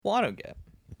What I don't get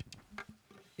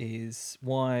is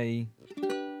why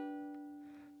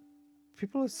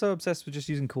people are so obsessed with just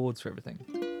using chords for everything.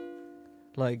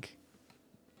 Like,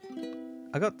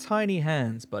 I got tiny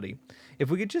hands, buddy.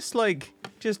 If we could just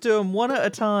do them one at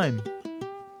a time,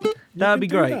 that'd be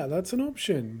great. That's an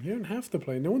option. You don't have to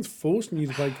play. No one's forcing you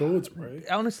to play chords, bro.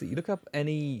 Honestly, you look up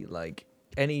any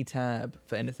tab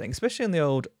for anything, especially on the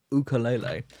old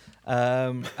ukulele,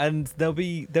 and there'll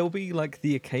be like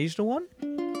the occasional one,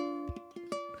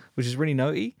 which is really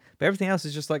notey, but everything else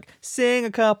is just like sing a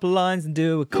couple lines and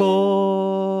do a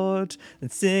chord, then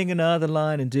sing another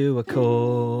line and do a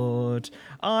chord.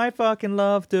 I fucking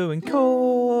love doing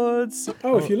chords.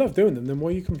 Oh, if you love doing them, then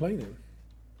why are you complaining?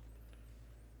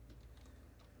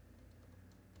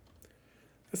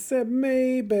 I said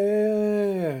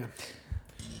maybe.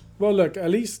 Well, look, at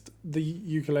least the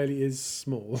ukulele is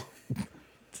small.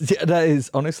 Yeah, that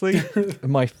is honestly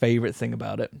my favorite thing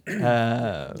about it.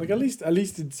 Like at least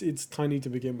it's tiny to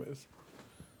begin with.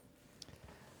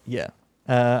 Yeah.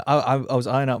 I was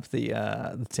eyeing up the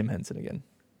Tim Henson again.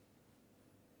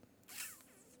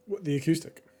 What, the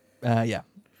acoustic? Yeah.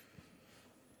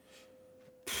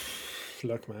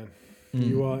 Look, man,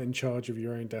 you are in charge of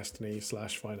your own destiny /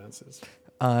 finances.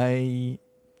 I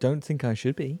don't think I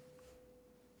should be.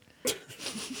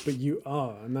 But you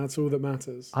are, and that's all that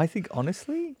matters. I think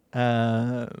honestly,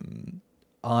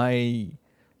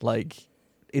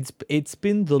 it's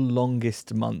been the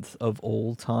longest month of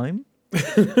all time.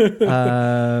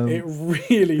 It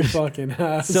really fucking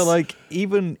has. So like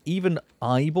even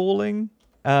eyeballing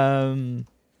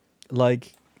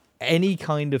like any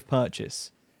kind of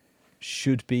purchase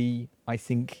should be, I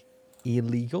think,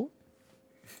 illegal.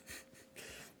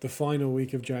 The final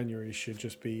week of January should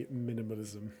just be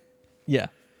minimalism. Yeah.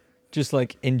 Just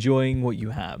like enjoying what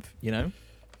you have, you know?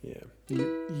 Yeah.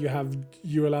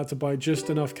 You're allowed to buy just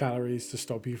enough calories to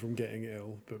stop you from getting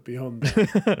ill, but beyond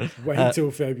that, wait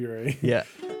until February. Yeah.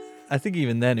 I think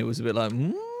even then it was a bit like,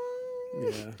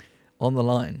 Yeah. On the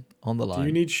line. Do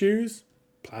you need shoes?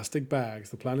 Plastic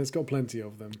bags. The planet's got plenty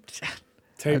of them.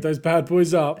 Tape those bad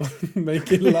boys up.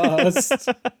 Make it last.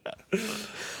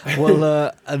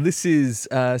 Well, this is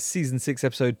season 6,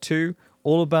 episode 2,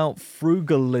 all about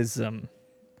frugalism.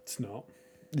 It's not.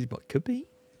 What could be?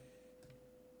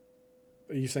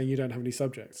 Are you saying you don't have any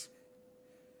subjects?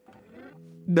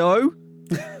 No.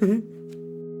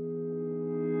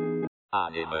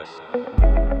 Animus.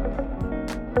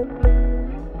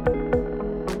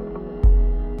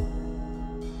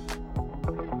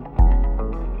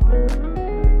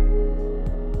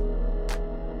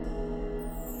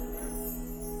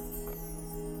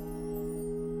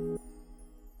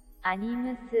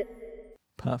 Animus.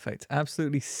 Perfect.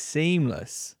 Absolutely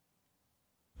seamless.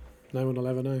 No one will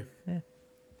ever know. Yeah.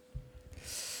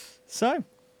 So,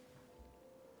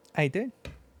 how you doing?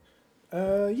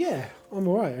 Yeah, I'm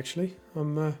alright actually. Do you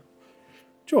know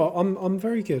what? I'm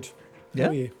very good. Yeah? How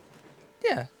are you?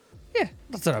 Yeah. I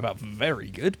don't know about very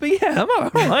good, but yeah, I'm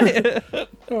alright.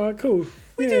 Alright, cool.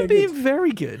 We Yeah, do being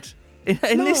very good. In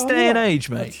this I'm day and alright. age,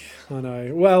 mate. I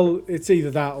know. Well, it's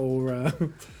either that or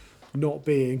not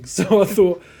being. So I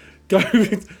thought, go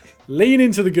lean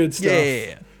into the good stuff.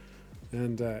 Yeah.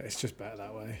 And it's just better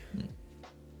that way.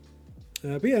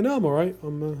 But yeah, no, I'm alright.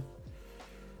 I'm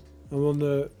on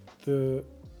the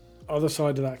other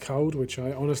side of that cold, which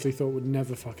I honestly thought would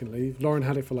never fucking leave. Lauren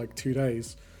had it for like 2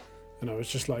 days, and I was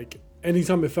just like,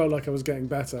 anytime it felt like I was getting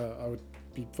better, I would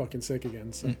be fucking sick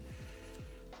again. So,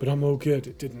 but I'm all good.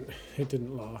 It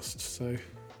didn't last. So,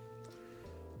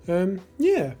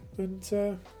 yeah,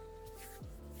 and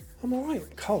I'm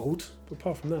alright. Cold, but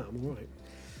apart from that, I'm alright.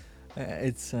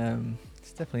 It's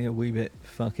definitely a wee bit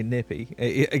fucking nippy.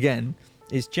 Again,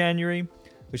 it's January,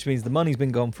 which means the money's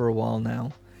been gone for a while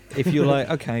now. If you're like,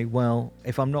 okay, well,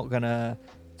 if I'm not going to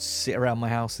sit around my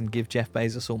house and give Jeff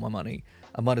Bezos all my money,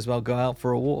 I might as well go out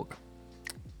for a walk.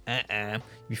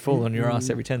 You fall on your ass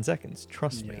every 10 seconds.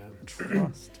 Trust me. Yeah.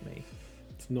 Trust me.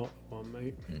 It's not one,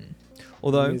 mate.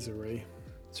 Although, Misery.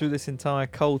 through this entire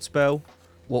cold spell,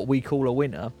 what we call a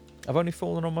winter, I've only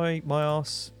fallen on my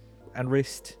ass and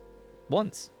wrist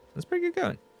once. That's pretty good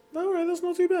going. Alright, that's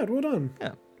not too bad. Well done.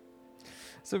 Yeah.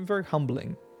 Something very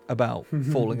humbling about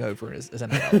falling over as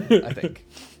an adult, I think.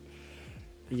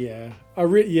 Yeah.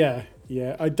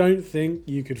 Yeah. I don't think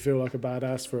you could feel like a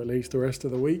badass for at least the rest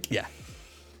of the week. Yeah.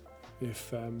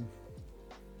 If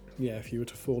you were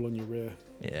to fall on your rear.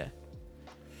 Yeah.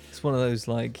 It's one of those,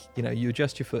 like, you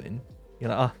adjust your footing. You're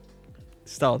like,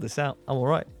 start this out. I'm all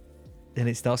right. Then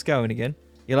it starts going again.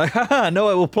 You're like, haha, no,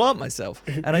 I will plant myself.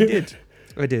 And I did.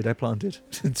 I planted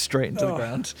straight into the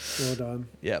ground. Well done.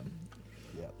 Yeah.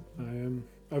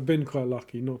 I've been quite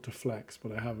lucky not to flex,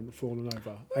 but I haven't fallen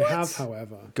over. I have,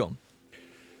 however, Gone.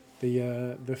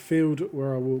 the field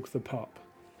where I walk the pup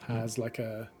has like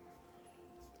a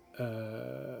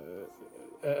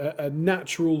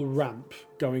natural ramp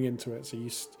going into it. So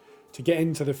to get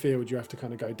into the field, you have to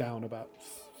kind of go down about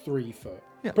 3 foot,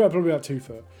 Yeah. probably about 2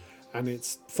 foot, and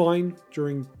it's fine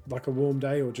during like a warm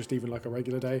day or just even like a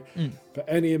regular day. But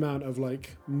any amount of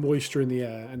like moisture in the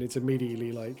air, and it's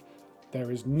immediately like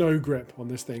there is no grip on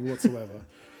this thing whatsoever.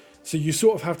 So you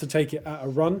sort of have to take it at a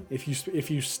run. If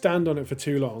you stand on it for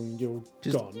too long, you're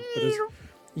Just- gone.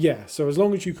 But so as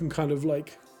long as you can kind of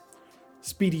like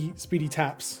speedy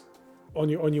taps on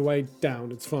your way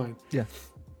down, it's fine. Yeah.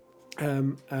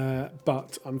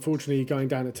 But unfortunately, going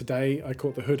down it today, I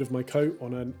caught the hood of my coat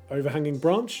on an overhanging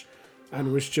branch,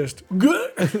 and was just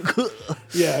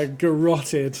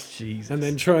garroted. Jesus. And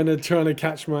then trying to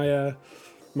catch my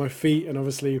my feet, and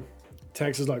obviously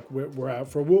Tex is like, we're out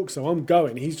for a walk, so I'm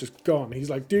going. He's just gone. He's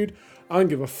like, dude, I don't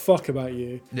give a fuck about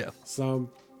you. Yeah. So I'm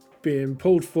being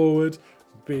pulled forward,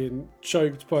 being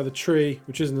choked by the tree,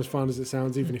 which isn't as fun as it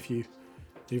sounds, even if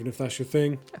that's your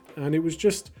thing. And it was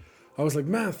just, I was like,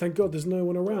 man, thank God there's no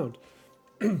one around.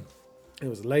 There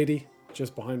was a lady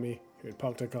just behind me who had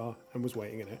parked her car and was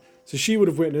waiting in it. So she would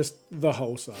have witnessed the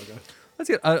whole saga. That's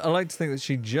good. I like to think that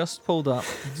she just pulled up,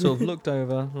 sort of looked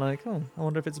over, like, oh, I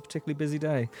wonder if it's a particularly busy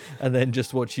day, and then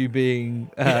just watch you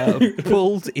being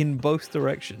pulled in both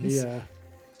directions. Yeah.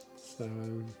 So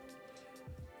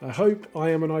I hope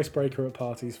I am an icebreaker at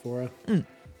parties for her.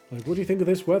 Like, what do you think of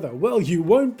this weather? Well, you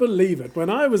won't believe it. When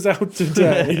I was out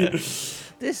today,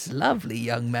 This lovely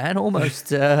young man, almost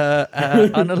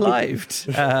unalived.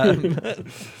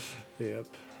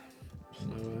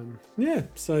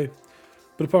 yep. So,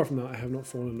 but apart from that, I have not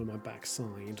fallen on my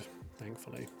backside,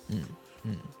 thankfully.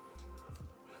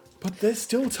 But there's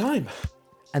still time.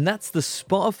 And that's the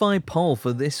Spotify poll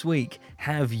for this week.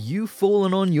 Have you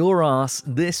fallen on your ass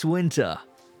this winter?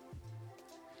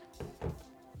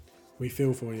 We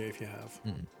feel for you if you have.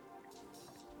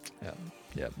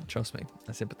 Yeah, trust me,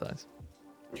 I sympathise.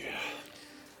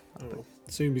 Oh, well.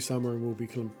 Soon be summer and we'll be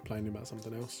complaining about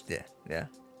something else. Yeah.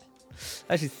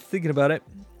 Actually, thinking about it,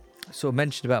 sort of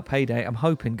mentioned about payday. I'm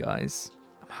hoping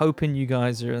you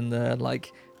guys are in the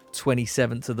like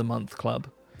 27th of the month club.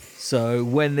 So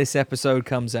when this episode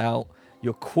comes out,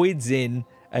 your quid's in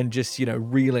and just,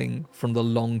 reeling from the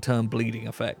long-term bleeding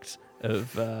effect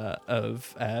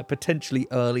of potentially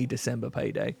early December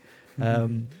payday. I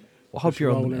hope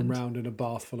you're on the rolling mend. around in a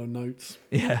bath full of notes.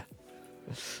 Yeah.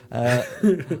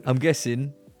 I'm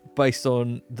guessing, based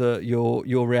on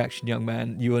your reaction, young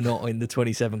man, you are not in the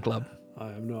 27 club.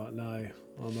 I am not. No,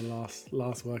 I'm the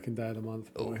last working day of the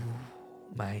month. Boy.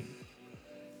 Mate.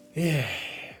 Yeah.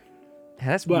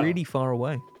 That's Well- really far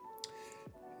away.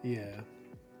 Yeah.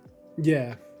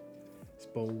 It's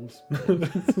balls.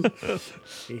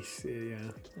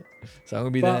 So I'm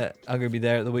gonna be But- there. I'm gonna be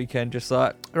there at the weekend, just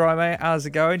like, all right, mate, how's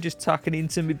it going? Just tucking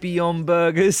into me Beyond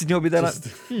Burgers, and you'll be there Just-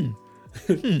 like,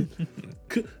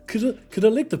 Could I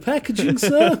lick the packaging,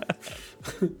 sir?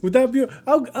 Would that be?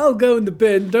 I'll go in the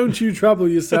bin. Don't you trouble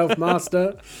yourself,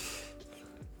 master.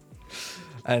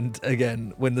 And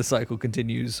again, when the cycle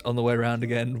continues on the way around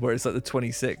again, where it's like the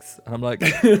 26th, and I'm like,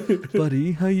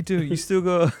 buddy, how you doing? You still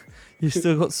got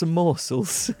some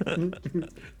morsels.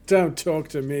 Don't talk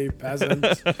to me, peasant.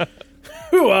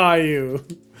 Who are you?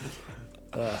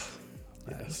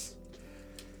 Yes.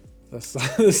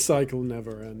 The cycle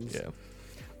never ends. Yeah.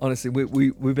 Honestly,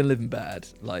 we've been living bad.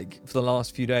 Like, for the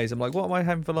last few days, I'm like, what am I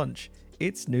having for lunch?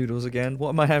 It's noodles again. What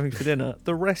am I having for dinner?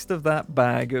 The rest of that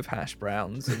bag of hash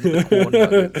browns and the corn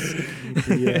nuggets.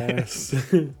 Yes.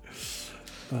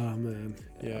 Oh man.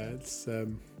 Yeah, it's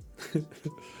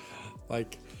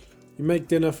like you make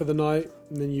dinner for the night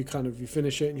and then you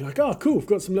finish it and you're like, oh cool, I've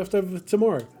got some left over for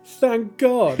tomorrow. Thank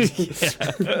God.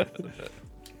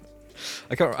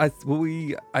 I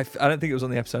don't think it was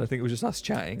on the episode. I think it was just us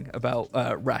chatting about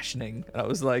rationing. And I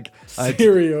was like,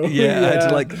 Cereal. I had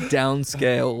to like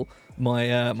downscale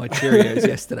my my Cheerios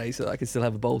yesterday so that I could still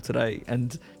have a bowl today.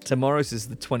 And tomorrow's is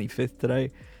the 25th today.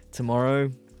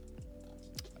 Tomorrow,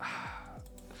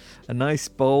 a nice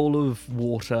bowl of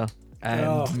water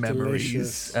and memories.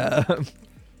 delicious. Yeah.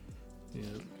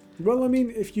 Well, I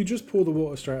mean, if you just pour the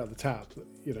water straight out of the tap,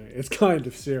 it's kind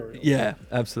of cereal. Yeah,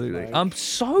 absolutely. Like- I'm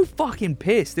so fucking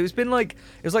pissed. It was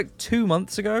like 2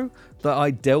 months ago that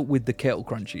I dealt with the kettle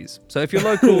crunchies. So if you're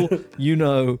local, you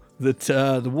know that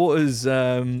the water's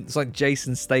it's like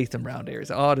Jason Statham around here. It's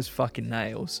hard as fucking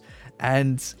nails.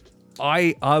 And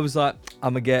I was like,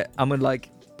 I'm gonna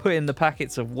like put in the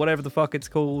packets of whatever the fuck it's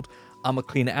called. I'm going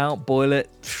to clean it out, boil it,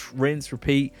 rinse,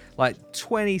 repeat. Like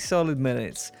 20 solid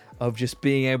minutes of just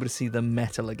being able to see the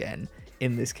metal again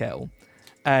in this kettle.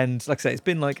 And like I say, it's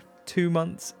been like 2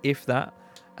 months, if that.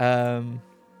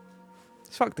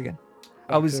 It's fucked again.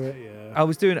 I was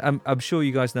doing, I'm sure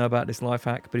you guys know about this life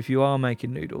hack, but if you are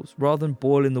making noodles, rather than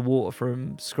boiling the water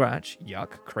from scratch,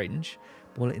 yuck, cringe,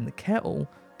 boil it in the kettle,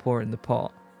 pour it in the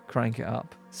pot, crank it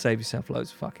up, save yourself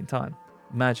loads of fucking time.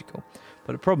 Magical.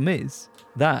 But the problem is,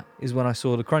 that is when I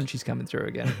saw the crunchies coming through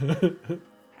again.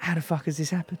 How the fuck has this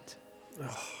happened?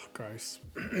 Oh, gross.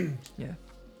 Yeah.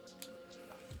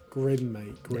 Grim,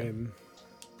 mate, grim.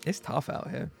 Yeah. It's tough out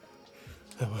here.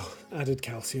 Oh well, added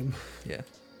calcium. Yeah.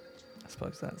 I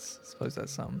suppose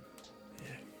that's something.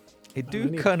 Yeah. It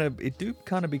do kind of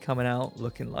be coming out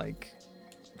looking like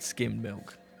skimmed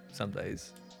milk some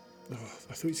days. Oh,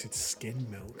 I thought you said skin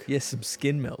milk. Yes, some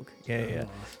skin milk. Yeah. Oh.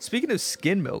 Speaking of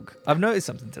skin milk, I've noticed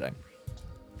something today.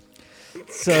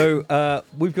 So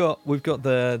we've got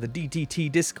the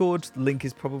DTT Discord. The link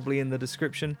is probably in the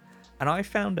description. And I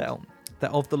found out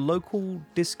that of the local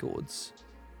Discords,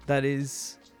 that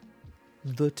is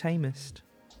the tamest.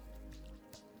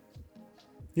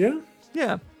 Yeah?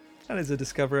 Yeah, that is a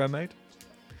discovery I made.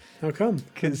 How come?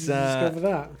 Because discover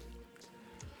that.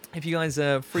 if you guys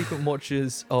are frequent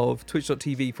watchers of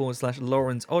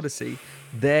twitch.tv/Lauren's Odyssey,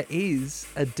 there is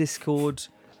a Discord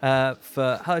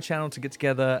for her channel to get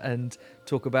together and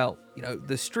talk about, you know,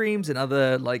 the streams and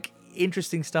other like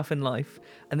interesting stuff in life.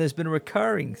 And there's been a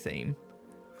recurring theme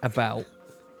about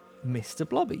Mr.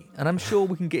 Blobby, and I'm sure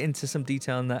we can get into some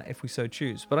detail on that if we so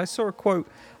choose. But I saw a quote,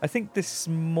 I think this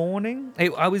morning.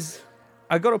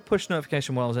 I got a push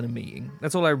notification while I was in a meeting.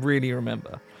 That's all I really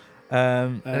remember.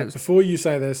 And it was, Before you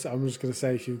say this, I'm just going to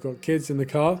say, if you've got kids in the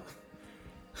car,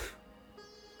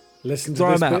 listen to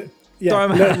Throw this them out. bit. Yeah,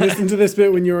 listen to this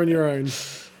bit when you're on your own.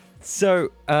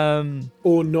 so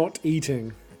Or not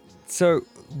eating. So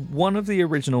one of the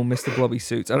original Mr. Blobby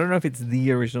suits, I don't know if it's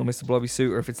the original Mr. Blobby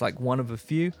suit or if it's like one of a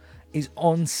few, is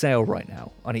on sale right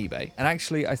now on eBay. And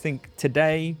actually, I think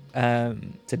today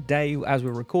as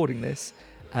we're recording this,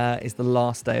 is the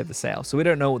last day of the sale. So we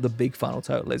don't know what the big final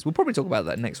total is. We'll probably talk about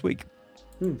that next week.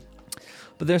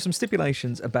 But there are some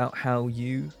stipulations about how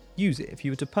you use it. If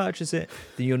you were to purchase it,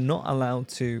 then you're not allowed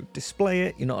to display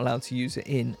it. You're not allowed to use it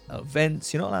in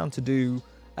events. You're not allowed to do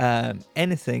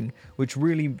anything which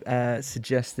really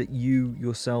suggests that you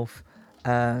yourself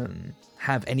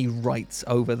have any rights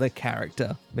over the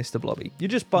character Mr. Blobby. You're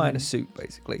just buying a suit,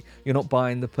 basically. You're not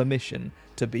buying the permission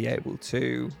to be able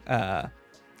to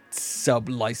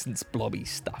sub-license Blobby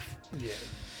stuff. Yeah.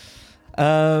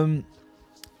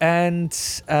 And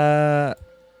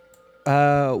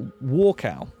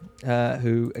Walkow,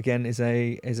 who again is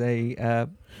a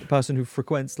person who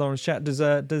frequents Lauren's chat. Does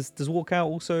Walkout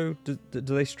also do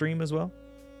they stream as well?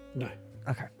 No.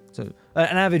 Okay, so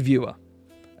an avid viewer.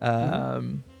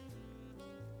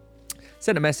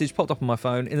 Sent a message, popped up on my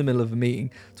phone in the middle of a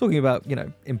meeting, talking about, you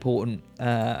know, important.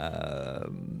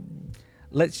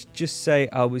 Let's just say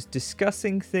I was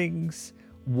discussing things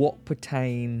what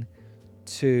pertain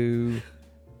to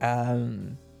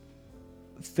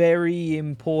very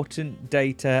important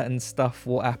data and stuff.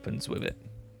 What happens with it?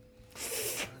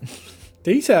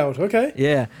 Detailed, okay.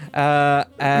 Yeah,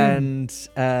 and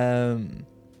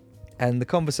the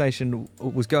conversation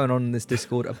was going on in this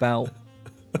Discord about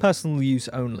personal use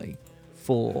only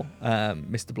for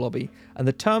Mr. Blobby, and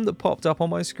the term that popped up on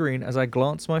my screen as I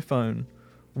glanced my phone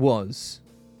was,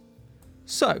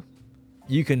 so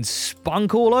you can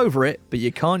spunk all over it, but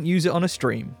you can't use it on a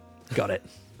stream. Got it.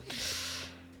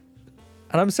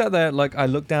 And I'm sat there like I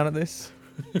look down at this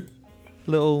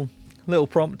little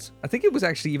prompt. I think it was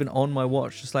actually even on my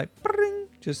watch, just like,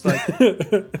 just like,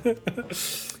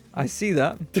 I see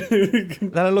that.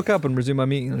 Then I look up and resume my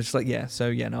meeting, and I'm just like, yeah. So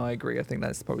yeah, no, I agree. I think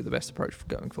that's probably the best approach for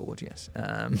going forward. Yes.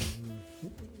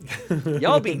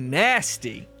 Y'all be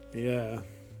nasty. Yeah.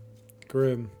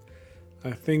 Grim.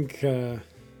 I think I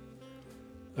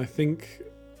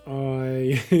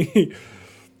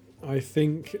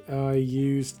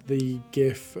used the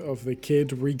GIF of the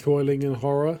kid recoiling in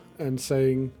horror and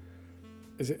saying,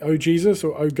 is it "Oh Jesus"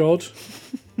 or "Oh God"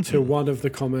 to one of the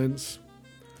comments.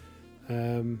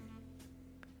 Yeah,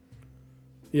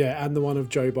 and the one of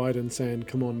Joe Biden saying,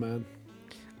 "Come on, man."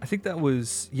 I think that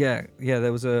was there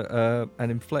was an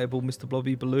inflatable Mr.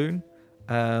 Blobby balloon,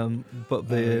 but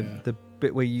the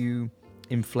bit where you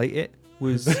inflate it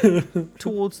was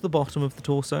towards the bottom of the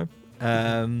torso.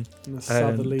 In a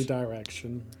southerly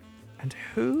direction. And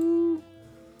who?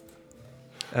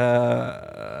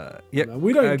 No,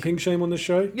 we don't kink shame on the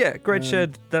show. Yeah, Greg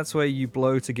Shed, that's where you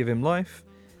blow to give him life.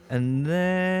 And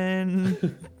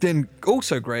then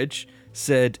also Greg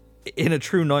said, in a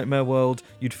true nightmare world,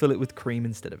 you'd fill it with cream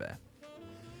instead of air.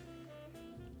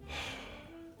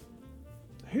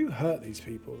 Who hurt these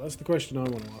people? That's the question I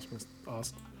want to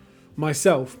ask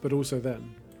myself, but also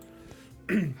them.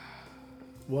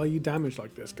 Why are you damaged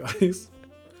like this, guys?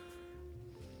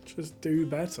 Just do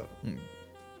better.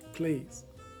 Please.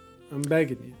 I'm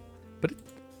begging you. But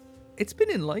it's been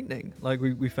enlightening. Like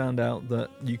we found out that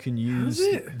you can use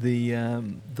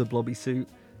the blobby suit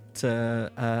to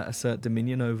assert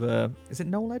dominion over. Is it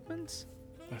Noel Edmonds?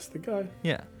 That's the guy.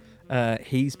 Yeah.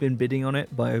 He's been bidding on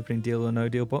it by opening Deal or No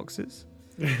Deal boxes.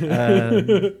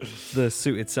 The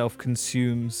suit itself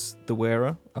consumes the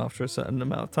wearer after a certain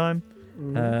amount of time.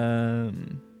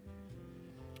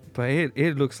 But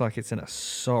it looks like it's in a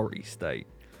sorry state.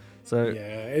 So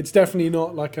yeah, it's definitely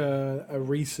not like a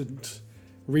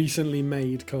recently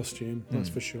made costume. That's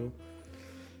for sure.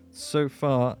 So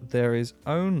far, there is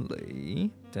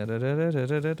only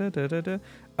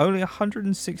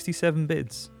 167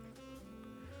 bids,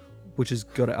 which has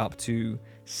got it up to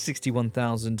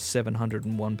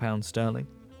 £61,701 sterling.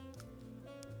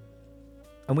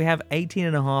 And we have 18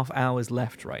 and a half hours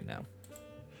left right now.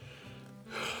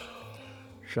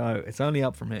 So it's only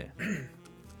up from here.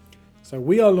 So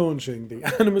we are launching the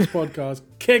Animus Podcast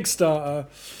Kickstarter.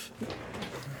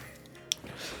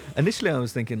 Initially, I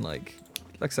was thinking like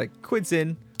I say, quids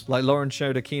in. Like Lauren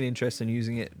showed a keen interest in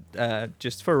using it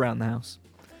just for around the house.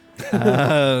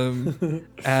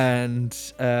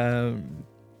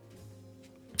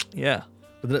 Yeah,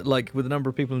 with the number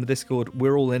of people in the Discord,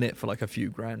 we're all in it for like a few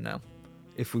grand now.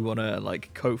 If we want to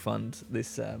like co-fund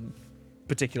this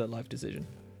particular life decision.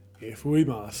 If we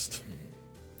must.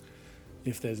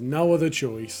 If there's no other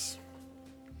choice.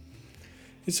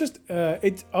 It's just,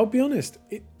 I'll be honest,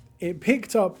 it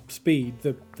picked up speed,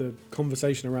 the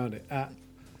conversation around it, at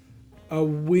a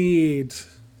weird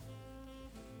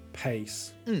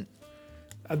pace.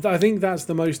 I think that's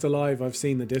the most alive I've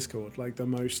seen the Discord. Like the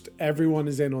most, everyone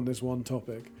is in on this one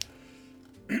topic.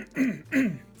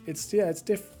 It's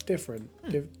different.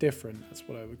 Different, that's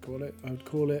what I would call it. I would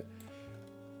call it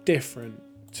different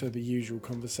to the usual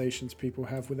conversations people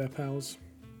have with their pals.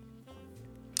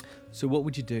 So what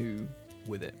would you do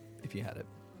with it if you had it?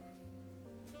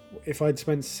 If I'd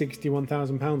spent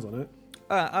 £61,000 on it,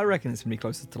 I reckon it's gonna be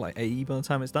closer to like 80 by the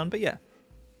time it's done. But yeah,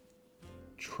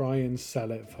 try and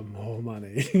sell it for more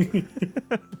money.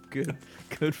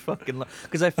 good fucking luck.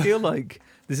 Because I feel like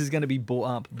this is going to be bought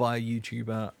up by a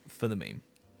YouTuber for the meme.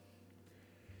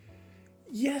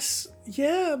 Yes,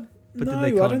 yeah. But no, then they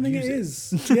I can't don't think it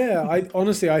use is. Yeah,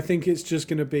 I think it's just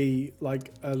going to be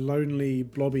like a lonely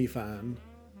Blobby fan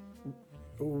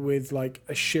with like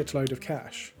a shitload of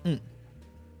cash.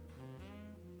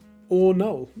 Or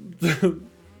no.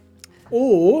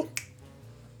 or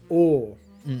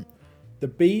the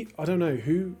beat. I don't know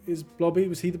who is Blobby.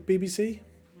 Was he the BBC?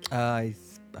 I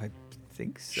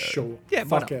think so. Sure. Yeah,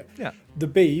 fuck it. Yeah. The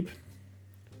Beeb.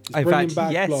 In fact,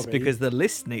 yes, Blobby. because the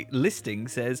listing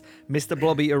says Mr.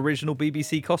 Blobby original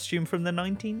BBC costume from the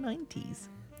 1990s.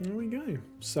 There we go.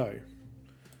 So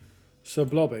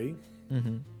Blobby,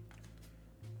 the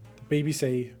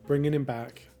BBC bringing him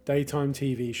back, daytime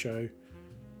TV show.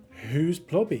 Who's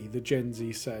Blobby? The Gen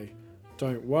Z say.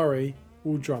 Don't worry,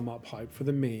 we'll drum up hype for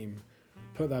the meme.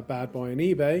 Put that bad boy on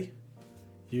eBay.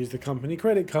 Use the company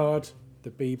credit card. The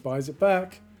Beeb buys it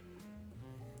back.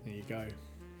 There you go.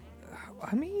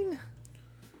 I mean,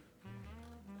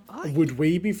 would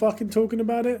we be fucking talking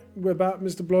about it? About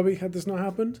Mr. Blobby had this not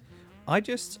happened? I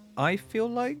feel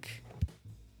like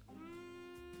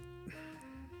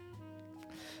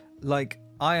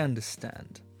I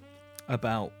understand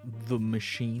about the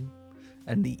machine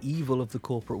and the evil of the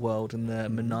corporate world and the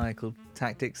maniacal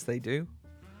tactics they do.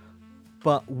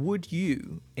 But would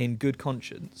you, in good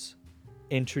conscience,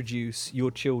 introduce your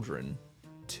children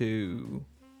to...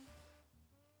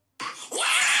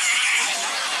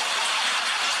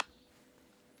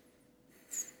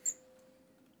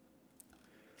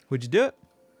 Would you do it?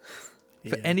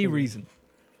 For any reason?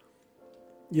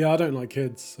 Yeah, I don't like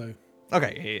kids, so...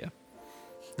 Okay, yeah.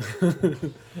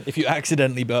 If you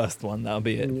accidentally burst one, that'll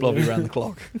be it. Blobby around the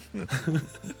clock.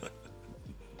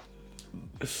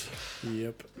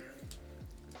 Yep.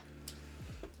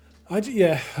 I don't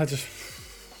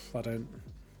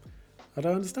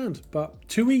understand. But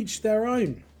to each their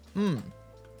own.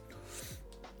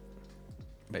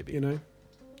 Maybe. You know?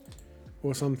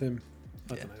 Or something.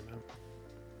 I don't know, man.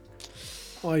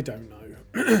 I don't know.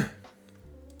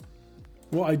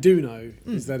 What I do know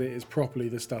is that it is properly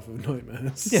the stuff of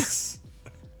nightmares. Yes.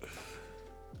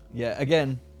 Yeah,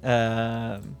 again,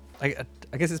 I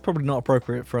guess it's probably not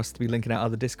appropriate for us to be linking out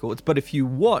other Discords, but if you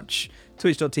watch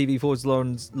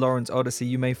twitch.tv/Lawrence Odyssey,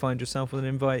 you may find yourself with an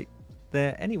invite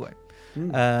there anyway.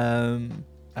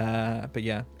 But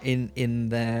yeah, in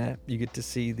there you get to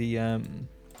see the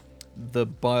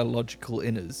biological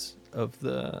inners of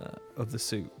the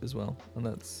suit as well, and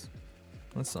that's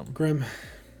something. Grim,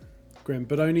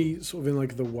 but only sort of in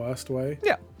like the worst way.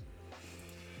 Yeah.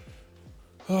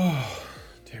 Oh,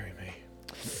 dearie me.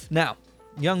 Now,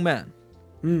 young man,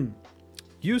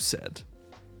 you said,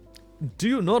 "Do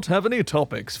you not have any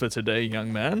topics for today,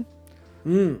 young man?"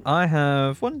 I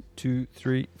have 1, 2,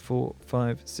 3, 4,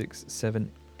 5, 6,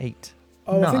 7, 8.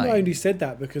 Oh, 9. I think I only said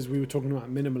that because we were talking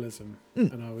about minimalism,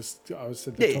 and I was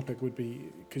said the topic would be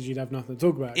because you'd have nothing to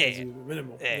talk about. 'Cause you were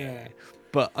minimal. Yeah.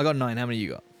 But I got 9. How many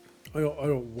you got? I got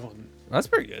 1. That's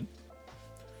pretty good.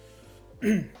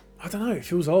 I don't know. It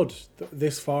feels odd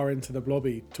this far into the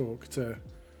Blobby talk to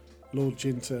launch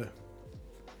into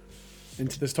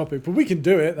this topic, but we can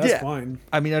do it. That's fine.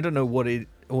 I mean, I don't know what it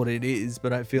is,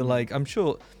 but I feel like I'm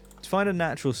sure to find a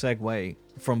natural segue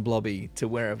from Blobby to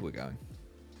wherever we're going.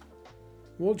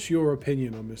 What's your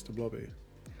opinion on Mr. Blobby?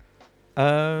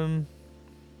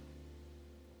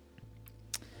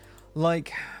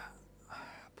 Like,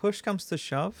 push comes to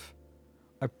shove,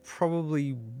 I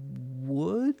probably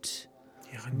would.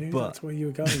 Yeah, I knew that's where you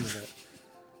were going with it.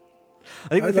 I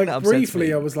think the thing that upsets briefly,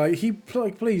 me, I was like,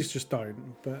 please just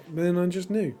don't. But then I just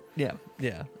knew. Yeah.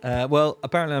 Well,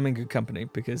 apparently I'm in good company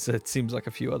because it seems like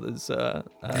a few others are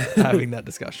having that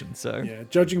discussion. So yeah,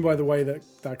 judging by the way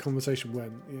that conversation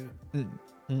went,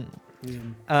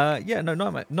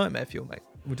 nightmare fuel, mate.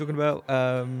 We're talking about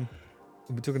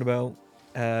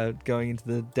going into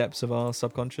the depths of our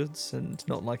subconscious and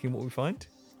not liking what we find.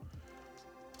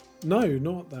 No,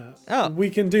 not that. Oh.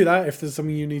 We can do that if there's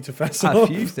something you need to fess A up.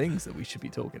 few things that we should be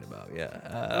talking about,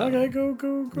 yeah. Okay, go.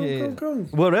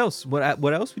 What else? What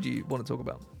else would you want to talk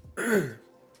about?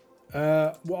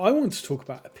 Well, I want to talk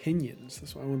about opinions.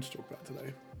 That's what I want to talk about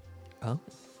today. Oh.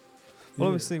 Well,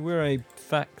 obviously, we're a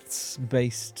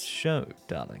facts-based show,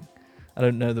 darling. I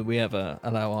don't know that we ever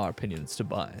allow our opinions to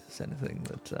bias anything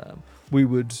that we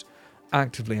would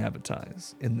actively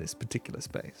advertise in this particular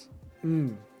space.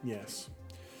 Yes.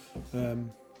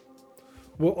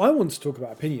 Well, I want to talk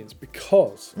about opinions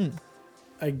because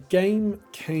a game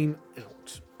came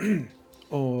out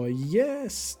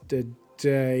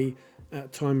yesterday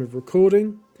at time of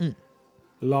recording,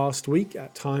 last week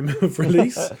at time of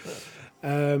release,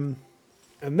 and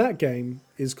that game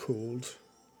is called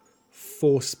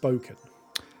Forspoken.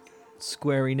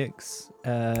 Square Enix.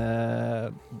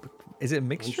 Is it a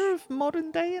mixture of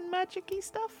modern day and magic-y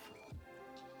stuff?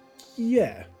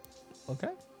 Yeah.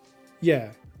 Okay.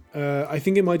 Yeah. I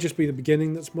think it might just be the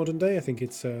beginning that's modern day. I think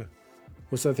it's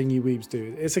what's that thing you weebs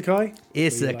do? Isekai?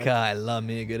 Isekai. Love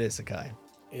me a good isekai.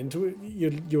 Into it,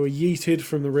 you're yeeted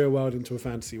from the real world into a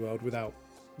fantasy world without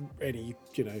any,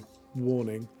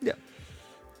 warning. Yeah.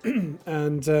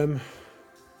 And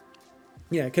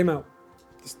it came out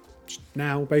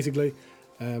now, basically.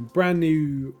 Brand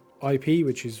new IP,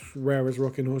 which is rare as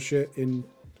rockin' horse shit,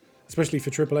 especially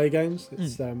for AAA games.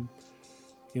 It's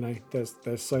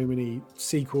there's so many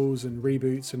sequels and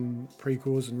reboots and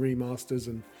prequels and remasters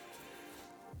and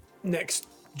next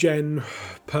gen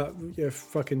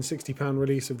fucking £60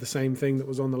 release of the same thing that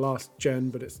was on the last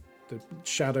gen, but the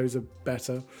shadows are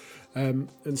better, and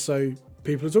so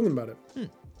people are talking about it.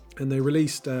 And they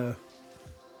released I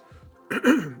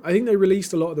think they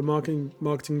released a lot of the marketing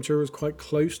materials quite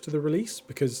close to the release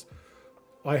because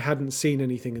I hadn't seen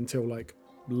anything until like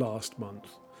last month.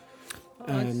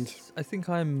 And I think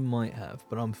I might have,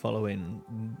 but I'm following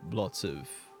lots of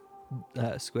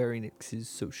Square Enix's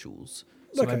socials.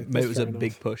 So maybe it was a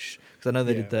big push because I know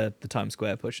they did the Times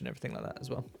Square push and everything like that as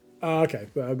well. Okay,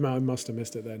 but I must have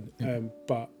missed it then.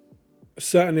 But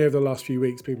certainly over the last few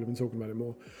weeks, people have been talking about it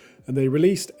more. And they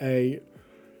released a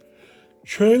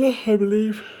trailer, I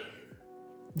believe,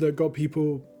 that got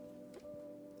people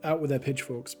out with their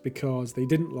pitchforks because they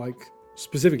didn't like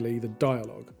specifically the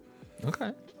dialogue.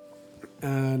 Okay.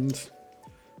 And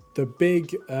the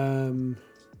big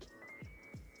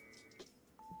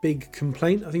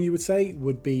complaint, I think you would say,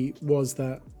 was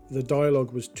that the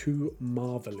dialogue was too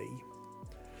marvelly.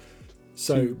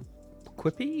 So too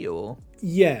quippy, or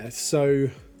so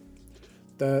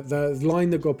the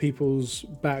line that got people's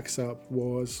backs up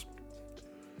was,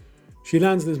 she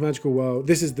lands in this magical world.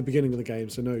 This is the beginning of the game,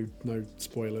 so no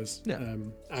spoilers. Yeah.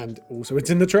 And also it's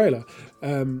in the trailer.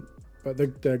 But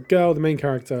the girl, the main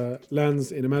character,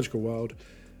 lands in a magical world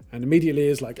and immediately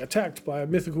is like attacked by a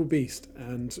mythical beast.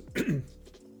 And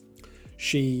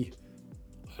she,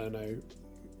 I don't know,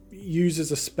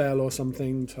 uses a spell or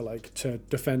something to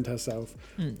defend herself,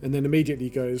 and then immediately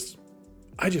goes,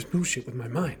 I just move shit with my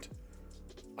mind.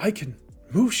 I can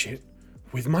move shit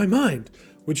with my mind,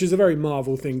 which is a very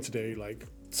Marvel thing to do. Like,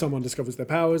 someone discovers their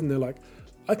powers and they're like,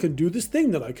 I can do this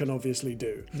thing that I can obviously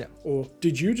do. Yeah. Or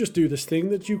did you just do this thing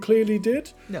that you clearly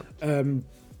did? Yeah.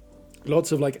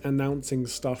 Lots of like announcing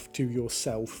stuff to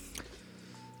yourself.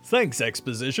 Thanks,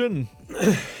 exposition.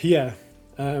 Yeah.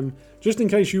 Just in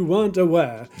case you weren't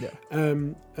aware. Yeah.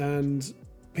 And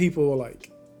people were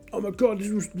like, oh my god, this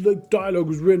was like dialogue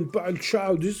was written by a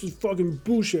child. This is fucking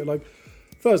bullshit. Like,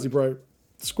 firstly, bro,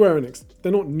 Square Enix,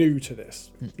 they're not new to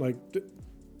this. Like,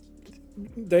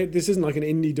 this isn't like an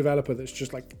indie developer that's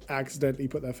just like accidentally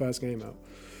put their first game out.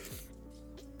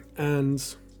 And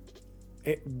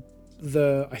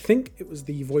I think it was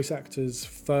the voice actor's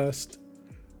first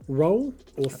role,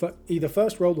 or either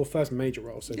first role or first major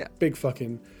role. So big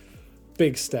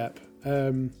step.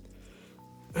 And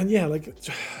yeah, like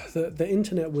the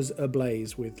internet was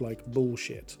ablaze with like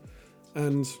bullshit.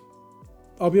 And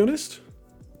I'll be honest,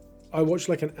 I watched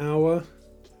like an hour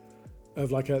of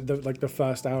the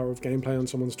first hour of gameplay on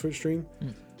someone's Twitch stream,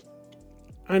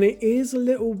 and it is a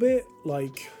little bit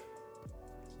like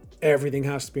everything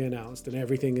has to be announced and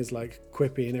everything is like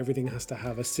quippy and everything has to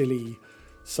have a silly,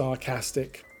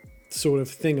 sarcastic sort of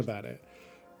thing about it.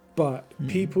 But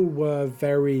people were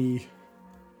very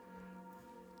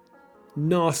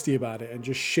nasty about it and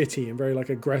just shitty and very like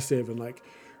aggressive and like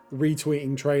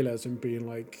retweeting trailers and being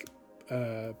like,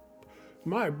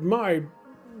 my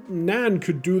Nan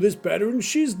could do this better and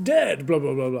she's dead, blah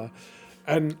blah blah blah.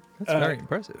 And That's very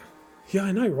impressive. Yeah,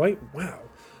 I know, right? Wow.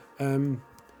 And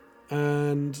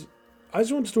I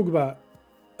just want to talk about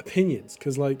opinions,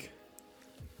 because like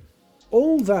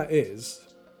all that is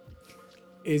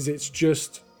it's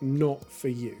just not for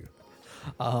you.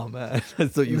 Oh man, I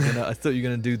thought you were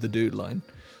gonna do the dude line.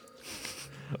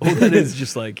 All that is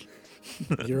just like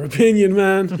your opinion,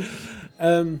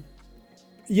 man.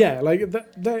 Yeah, like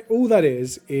that. All that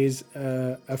is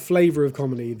a flavor of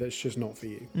comedy that's just not for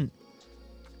you.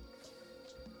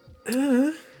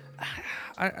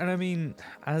 I mean,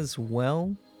 as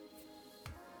well,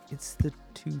 it's the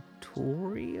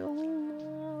tutorial.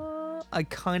 I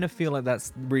kind of feel like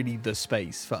that's really the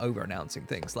space for over-announcing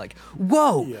things. Like,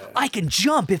 whoa, Yeah. I can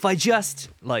jump if I just...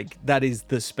 Like, that is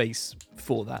the space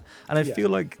for that. And I feel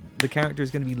like the character is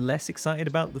going to be less excited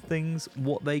about the things,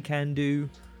 what they can do,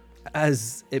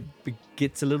 as it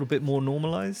gets a little bit more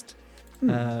normalized.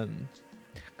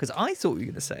 Because I thought you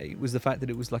were going to say was the fact that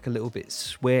it was like a little bit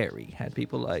sweary, had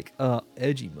people like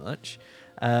edgy much,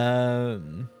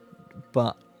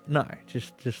 but no,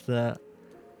 just that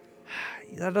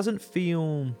doesn't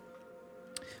feel.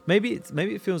 Maybe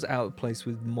it feels out of place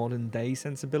with modern day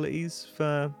sensibilities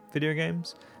for video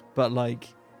games, but like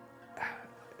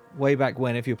way back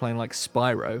when, if you're playing like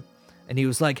Spyro, and he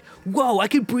was like, "Whoa, I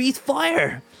can breathe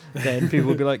fire," then people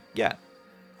would be like, "Yeah,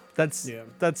 that's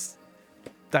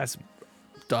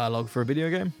dialogue for a video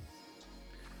game."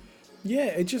 Yeah,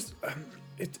 it just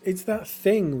it's that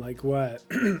thing like where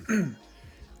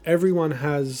everyone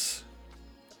has,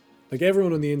 like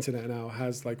everyone on the internet now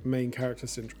has like main character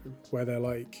syndrome, where they're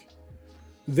like,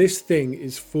 this thing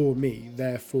is for me,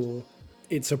 therefore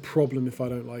it's a problem if I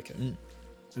don't like it. And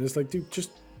it's like, dude,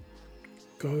 just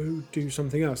go do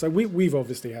something else. Like we've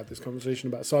obviously had this conversation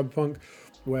about Cyberpunk,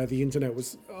 where the internet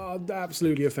was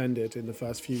absolutely offended in the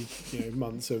first few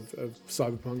months of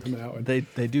Cyberpunk coming out. And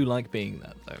they do like being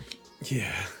that though.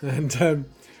 yeah,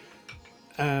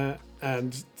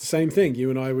 and same thing. You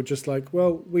and I were just like,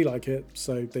 well, we like it,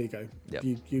 so there you go. Yep.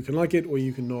 You can like it or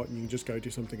you can not, and you can just go do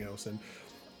something else. And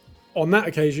on that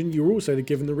occasion, you were also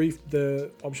given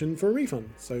the option for a refund.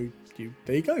 So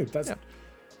there you go. That's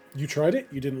you tried it,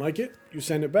 you didn't like it, you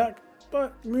send it back,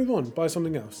 but move on, buy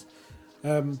something else.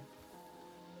 And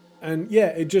yeah,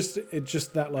 it just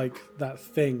that like that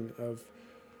thing of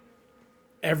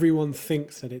everyone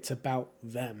thinks that it's about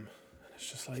them. And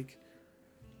it's just like,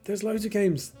 there's loads of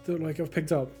games that like I've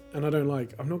picked up and I don't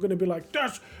like. I'm not going to be like,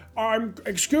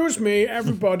 excuse me,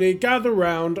 everybody, gather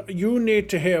round. You need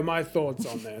to hear my thoughts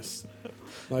on this.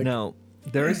 Like, now,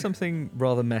 there is something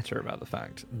rather meta about the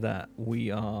fact that we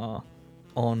are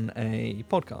on a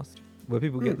podcast where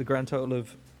people get the grand total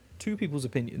of two people's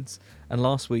opinions, and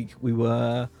last week we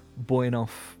were buoying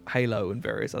off Halo and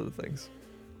various other things.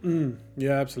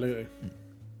 Yeah, absolutely.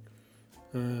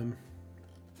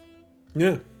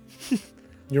 Yeah,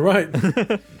 you're right.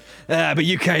 But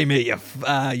you came here,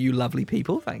 you lovely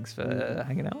people. Thanks for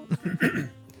hanging out.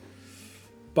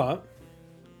 But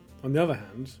on the other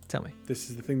hand, Tell me. this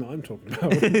is the thing that I'm talking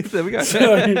about. There we go.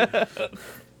 So,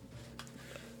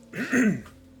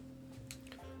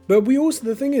 But we also,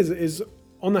 the thing is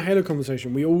on the Halo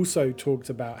conversation, we also talked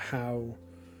about how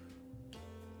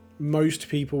most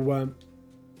people weren't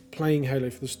playing Halo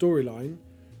for the storyline,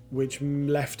 which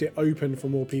left it open for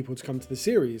more people to come to the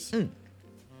series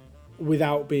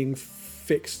without being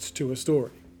fixed to a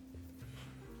story.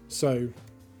 So,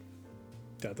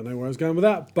 I don't know where I was going with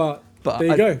that, but there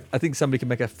you go. I think somebody can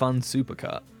make a fun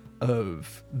supercut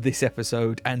of this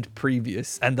episode and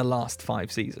previous and the last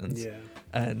 5 seasons. Yeah.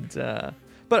 And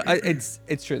but it's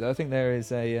true though. I think there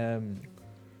is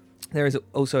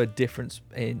also a difference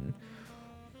in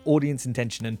audience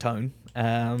intention and tone,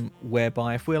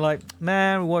 whereby if we're like,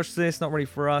 man, we watched this, not really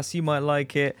for us, you might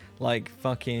like it, like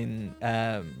fucking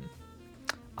I'm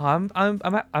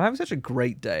having such a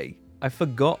great day. I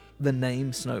forgot the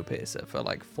name Snowpiercer for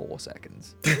like 4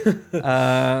 seconds.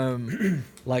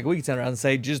 Like we can turn around and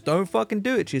say, just don't fucking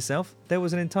do it to yourself. There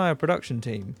was an entire production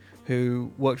team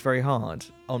who worked very hard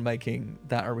on making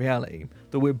that a reality,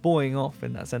 that we're buoying off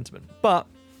in that sentiment. But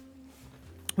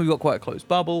we've got quite a close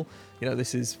bubble. You know,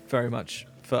 this is very much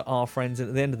for our friends. And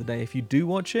at the end of the day, if you do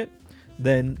watch it,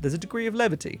 then there's a degree of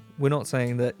levity. We're not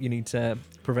saying that you need to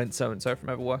prevent so-and-so from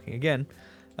ever working again.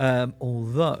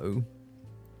 Although,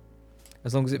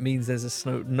 as long as it means there is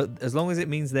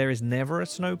never a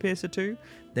Snowpiercer 2,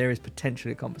 there is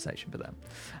potentially a conversation for them.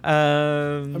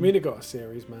 I mean, it got a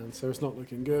series, man, so it's not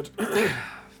looking good.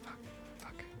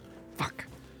 Fuck.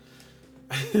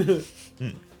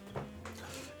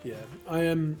 Yeah, I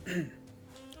am.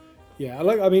 Yeah,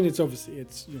 I mean, it's obviously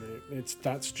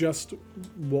that's just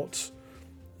what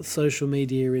social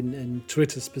media and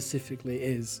Twitter specifically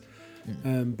is.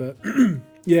 But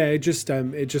yeah, it just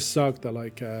sucked that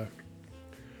like.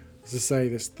 As I say,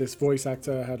 this voice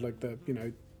actor had like the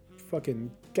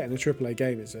fucking getting a AAA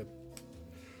game is a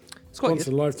once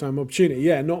in a lifetime opportunity.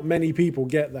 Yeah, not many people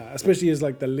get that, especially as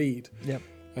like the lead. Yeah.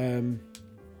 Yeah,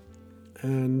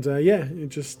 it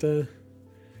just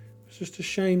it's just a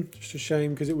shame,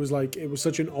 because it was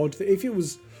such an odd thing. If it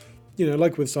was,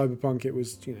 like with Cyberpunk, it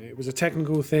was a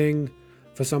technical thing.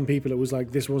 For some people, it was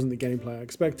like this wasn't the gameplay I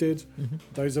expected. Mm-hmm.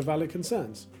 Those are valid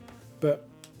concerns, but.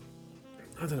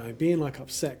 I don't know, being like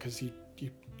upset because you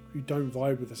don't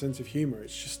vibe with a sense of humour.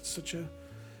 It's just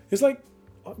it's like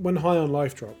when High on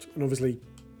Life dropped, and obviously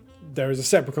there is a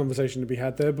separate conversation to be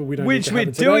had there, but we don't. Which we're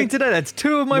doing today. That's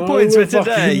 2 of my points for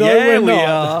today. No, we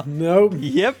are. No.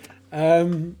 Yep.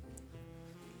 High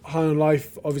on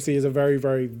Life obviously is a very,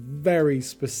 very, very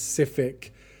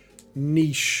specific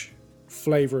niche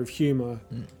flavour of humour,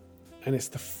 and it's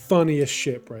the funniest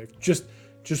shit, bro.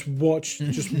 Just watch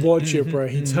it, bro.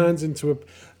 He turns into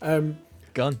a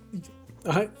gun.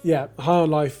 High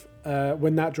on Life.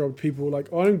 When that dropped, people were like,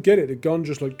 "Oh, I don't get it. The gun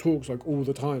just like talks like all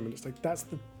the time," and it's like that's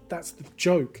the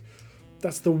joke.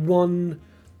 That is the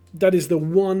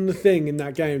one thing in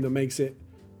that game that makes it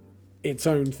its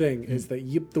own thing. Is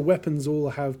that the weapons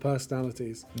all have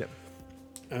personalities. Yep.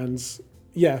 And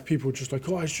yeah, people are just like,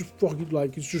 "Oh, it's just fucking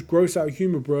like it's just gross out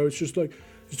humor, bro. It's just the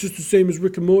same as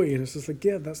Rick and Morty," and it's just like,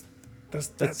 yeah, that's it. That's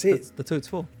what it's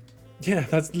for. Yeah,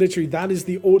 that is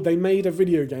they made a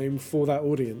video game for that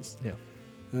audience. Yeah.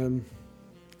 And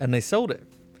they sold it.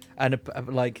 And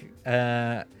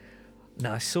now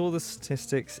I saw the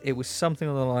statistics. It was something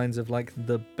on the lines of like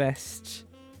the best.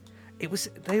 It was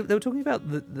they were talking about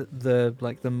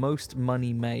the most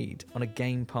money made on a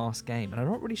Game Pass game, and I'm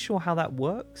not really sure how that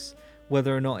works.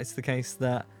 Whether or not it's the case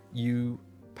that you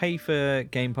pay for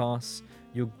Game Pass,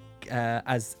 you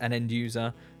as an end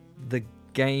user. The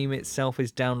game itself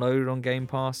is downloaded on Game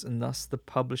Pass, and thus the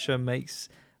publisher makes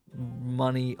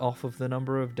money off of the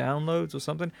number of downloads or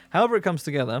something. However it comes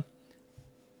together,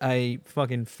 a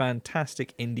fucking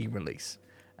fantastic indie release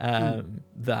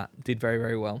that did very,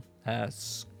 very well.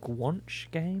 Squanch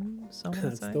Games, I want to say.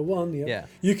 That's the one, yeah.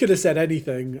 You could have said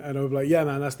anything, and I would be like, yeah,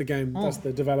 man, that's the game. That's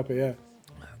the developer, yeah.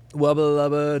 Wubba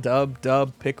lubba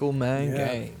dub Pickle Man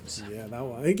Games. Yeah, that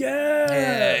one.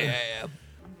 Yeah.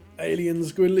 Alien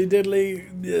Squiddly Diddly.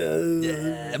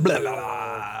 Yeah. Blah, blah,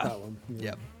 blah. That one.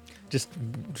 Yeah. Just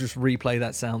replay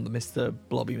that sound that Mr.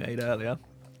 Blobby made earlier.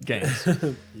 Games.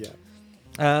 Yeah.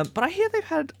 But I hear they've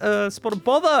had a spot of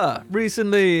bother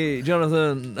recently,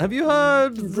 Jonathan. Have you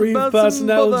heard about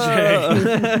personnel some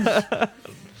bother?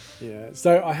 Yeah.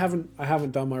 So I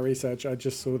haven't done my research. I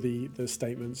just saw the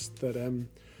statements that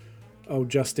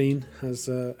Justine has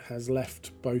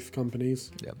left both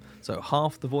companies. Yeah. So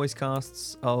half the voice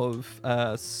casts of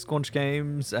Squanch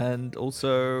Games and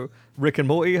also Rick and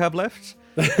Morty have left.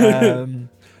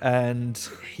 And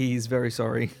he's very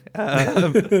sorry.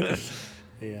 Yeah.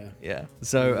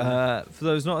 So for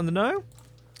those not in the know,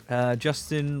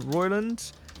 Justin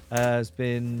Roiland has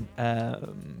been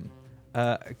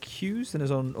accused and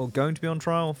is on or going to be on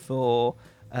trial for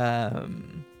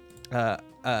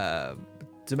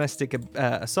domestic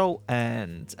assault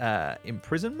and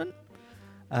imprisonment,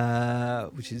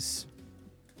 which is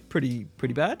pretty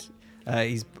bad.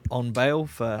 He's on bail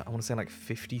for, I want to say, like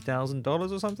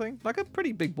 $50,000 or something, like a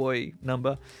pretty big boy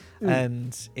number.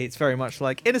 And it's very much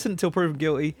like innocent until proven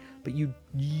guilty, but you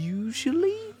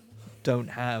usually don't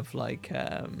have like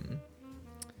I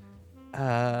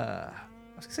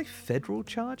was gonna say federal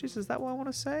charges. Is that what I want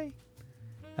to say?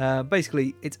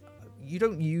 Basically, it's you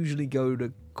don't usually go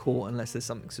to court unless there's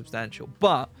something substantial,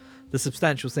 but the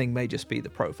substantial thing may just be the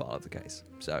profile of the case.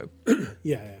 So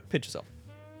yeah. pinch yourself.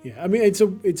 Yeah, I mean it's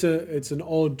an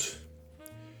odd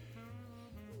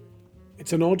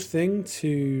thing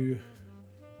to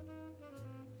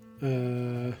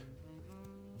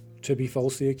be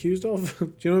falsely accused of.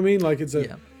 Do you know what I mean? Like it's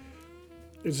a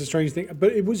strange thing.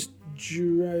 But it was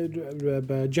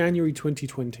January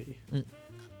 2020,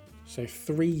 so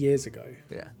 3 years ago.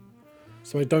 Yeah.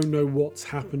 So I don't know what's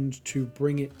happened to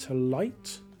bring it to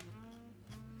light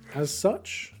as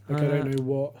such. Like I don't know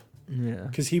what. Yeah.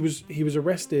 Because he was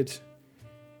arrested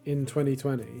in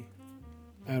 2020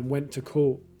 and went to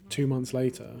court 2 months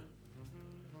later,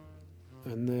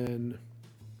 and then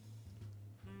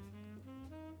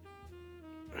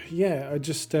I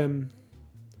just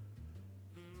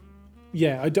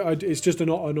it's just an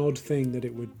odd thing that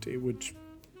it would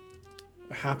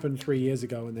happen 3 years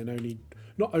ago and then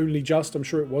not only just, I'm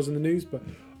sure it was in the news, but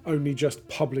only just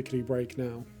publicly break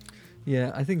now.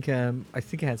 Yeah, I think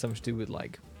it had something to do with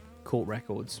like court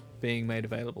records being made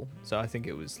available. So I think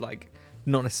it was like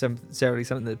not necessarily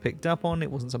something that picked up on.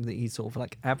 It wasn't something that he sort of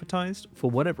like advertised for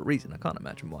whatever reason. I can't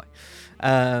imagine why.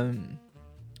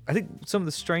 I think some of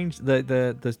the strange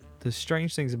the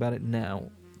strange things about it now.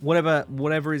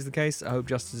 Whatever is the case, I hope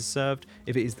justice is served.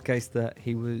 If it is the case that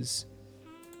he was,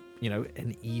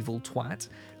 an evil twat,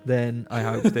 then I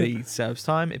hope that he serves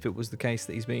time. If it was the case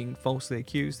that he's being falsely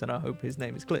accused, then I hope his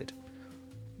name is cleared.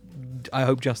 I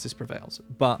hope justice prevails.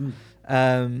 But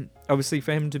obviously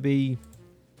for him to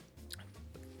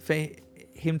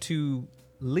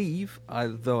leave,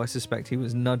 though I suspect he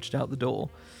was nudged out the door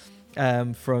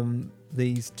from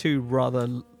these two rather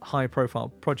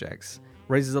high-profile projects,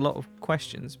 raises a lot of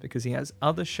questions because he has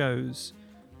other shows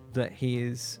that he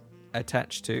is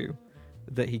attached to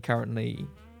that he currently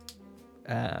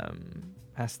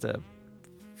has to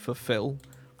fulfill,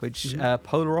 which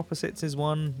Polar Opposites is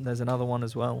one. There's another one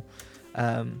as well.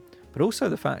 But also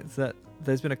the fact that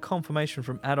there's been a confirmation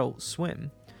from Adult Swim,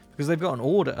 because they've got an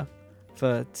order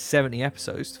for 70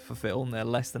 episodes to fulfill and they're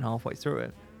less than halfway through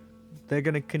it. They're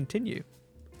going to continue.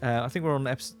 I think we're on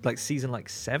season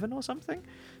 7 or something,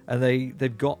 and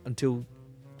they've got until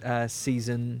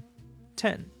season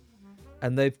 10,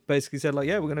 and they've basically said we're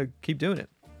going to keep doing it.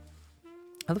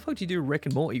 How the fuck do you do Rick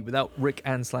and Morty without Rick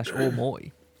and/or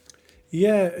Morty?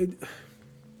 Yeah,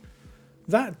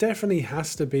 that definitely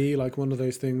has to be like one of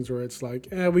those things where it's like,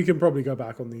 we can probably go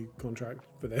back on the contract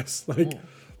for this. Like,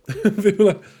 I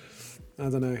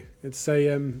don't know. It's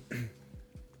a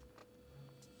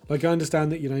like, I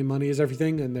understand that money is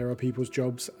everything, and there are people's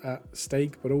jobs at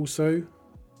stake, but also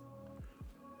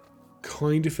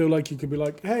kind of feel like you could be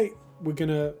like, hey, we're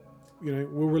gonna,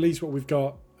 we'll release what we've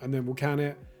got, and then we'll can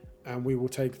it, and we will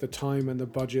take the time and the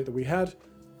budget that we had,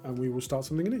 and we will start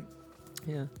something new.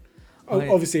 Yeah.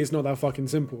 Obviously, it's not that fucking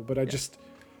simple, but I just...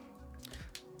 And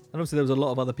obviously there was a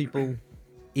lot of other people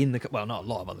in the... Well, not a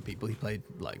lot of other people. He played,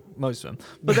 most of them.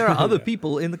 But there are other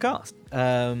people in the cast.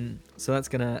 So that's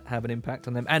going to have an impact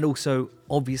on them. And also,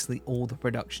 obviously, all the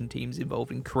production teams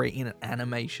involved in creating an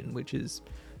animation, which is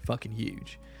fucking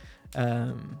huge.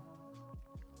 But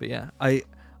yeah, I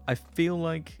feel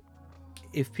like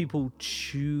if people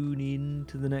tune in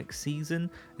to the next season,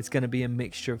 it's going to be a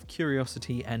mixture of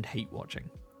curiosity and hate watching.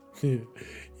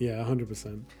 Yeah,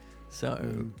 100%.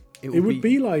 So it would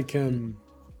be like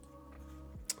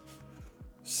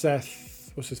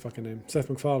Seth, what's his fucking name? Seth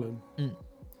MacFarlane.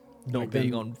 Not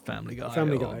being on Family Guy.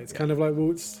 Family Guy. It's kind of like,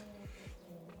 well,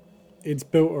 it's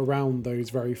built around those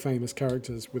very famous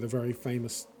characters with a very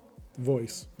famous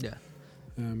voice. Yeah.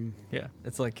 Yeah.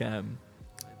 It's like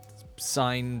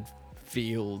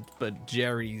Seinfeld, but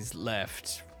Jerry's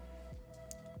left.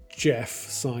 Jeff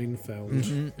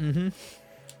Seinfeld. Mm-hmm.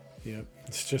 Yeah,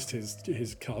 it's just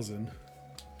his cousin.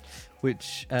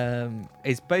 Which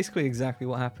is basically exactly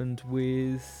what happened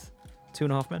with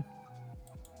 2.5 Men.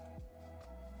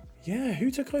 Yeah, who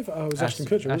took over? Oh, it was Ashton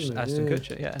Kutcher, wasn't it? Ashton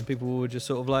Kutcher, yeah. And people were just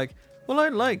sort of like, well, I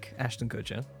like Ashton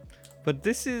Kutcher, but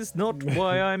this is not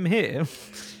why I'm here.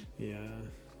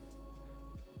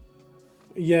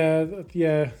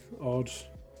 Yeah, odd.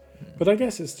 But I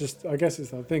guess it's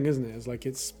that thing, isn't it? It's like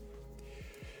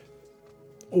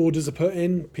orders are put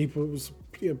in,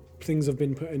 things have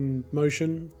been put in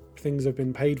motion, things have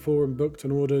been paid for and booked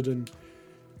and ordered, and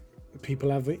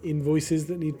people have invoices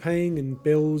that need paying and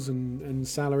bills and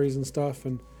salaries and stuff.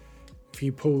 And if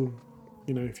you pull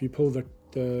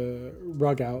the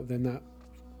rug out, then that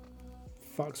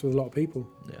fucks with a lot of people.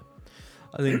 Yeah,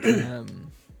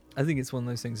 I think it's one of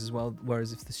those things as well.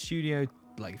 Whereas if the studio,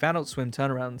 like if Adult Swim, turn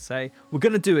around and say, "We're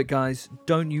gonna do it, guys.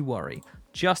 Don't you worry."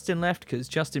 Justin left because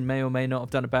Justin may or may not have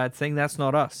done a bad thing. That's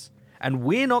not us, and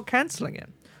we're not cancelling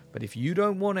him. But if you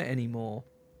don't want it anymore,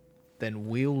 then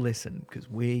we'll listen because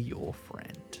we're your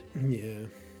friend. Yeah.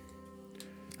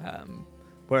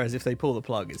 Whereas if they pull the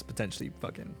plug, it's potentially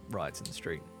fucking riots in the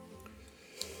street.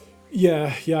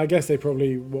 Yeah. I guess what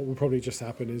will probably just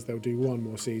happen is they'll do one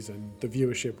more season. The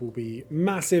viewership will be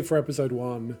massive for episode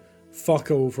 1,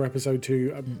 fuck all for episode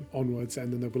 2 onwards,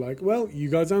 and then they'll be like, well, you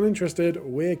guys aren't interested,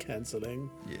 we're cancelling.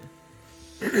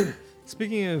 Yeah.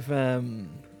 Speaking of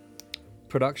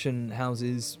production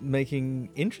houses making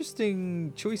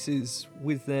interesting choices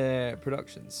with their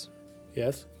productions.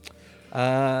 Yes.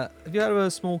 Have you heard of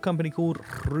a small company called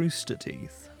Rooster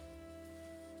Teeth?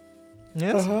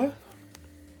 Yes.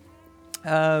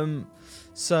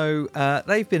 So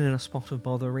they've been in a spot of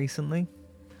bother recently.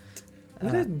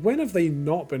 When have they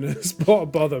not been in a spot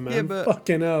of bother, man? Yeah, but,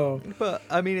 fucking hell. But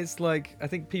I mean, it's like I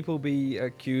think people be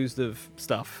accused of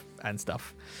stuff.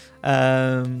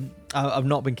 I've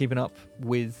not been keeping up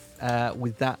with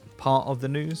that part of the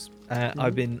news.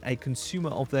 I've been a consumer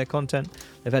of their content.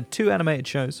 They've had 2 animated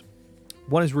shows.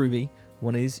 One is RWBY,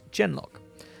 one is Genlock.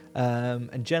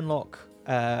 And Genlock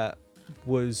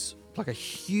was like a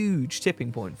huge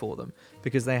tipping point for them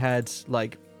because they had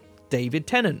like David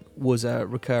Tennant was a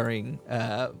recurring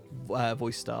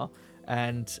voice star,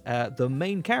 and the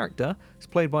main character is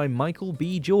played by Michael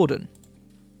B. Jordan.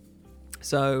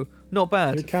 So not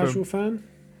bad. Are you a casual fan?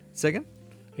 Second?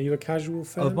 Are you a casual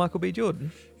fan? Of Michael B.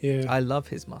 Jordan? Yeah. I love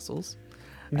his muscles.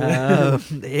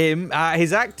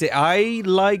 His acting. I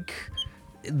like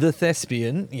the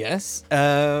thespian, yes.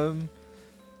 But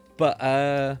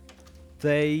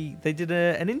they did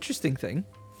an interesting thing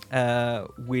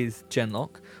with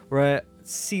Genlock, where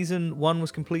season 1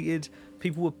 was completed.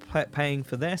 People were paying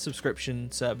for their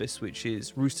subscription service, which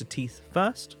is Rooster Teeth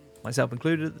First, myself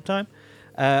included at the time.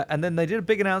 And then they did a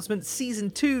big announcement.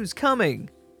 Season 2's coming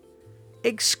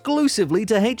exclusively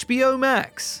to HBO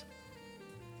Max.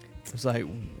 I was like,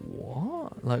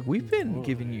 what? Like, we've been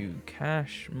giving you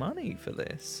cash money for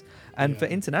this. And for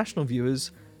international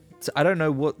viewers, I don't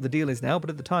know what the deal is now, but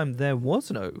at the time, there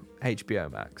was no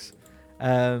HBO Max.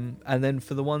 And then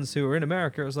for the ones who are in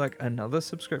America, it was like, another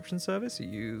subscription service? Are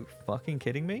you fucking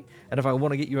kidding me? And if I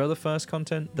want to get your other first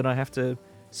content, then I have to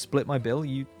split my bill?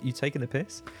 You taking the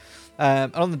piss?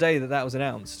 And on the day that was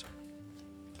announced,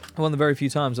 one of the very few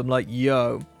times I'm like,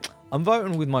 yo, I'm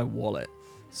voting with my wallet.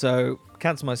 So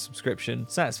cancel my subscription,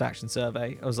 satisfaction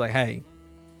survey. I was like, hey,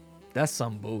 that's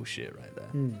some bullshit right there.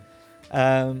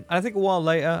 And I think a while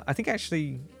later, I think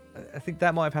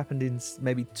that might have happened in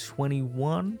maybe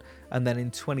 21. And then in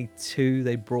 22,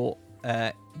 they brought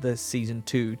the season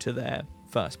 2 to their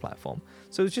first platform.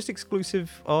 So it was just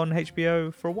exclusive on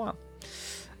HBO for a while.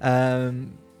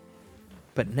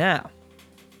 But now,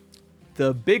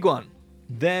 the big one,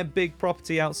 their big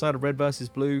property outside of Red vs.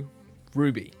 Blue,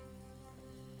 RWBY.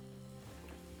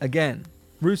 Again,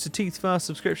 Rooster Teeth first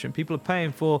subscription. People are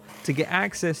paying to get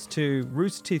access to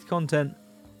Rooster Teeth content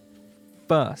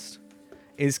first.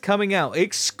 Is coming out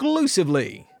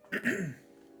exclusively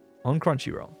on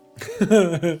Crunchyroll.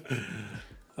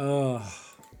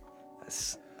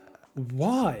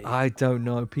 Why? I don't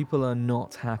know. People are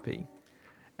not happy.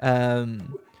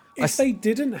 If they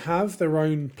didn't have their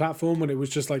own platform and it was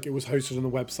just like it was hosted on the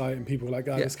website and people were like,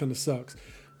 this kind of sucks,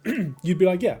 you'd be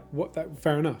like,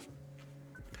 fair enough.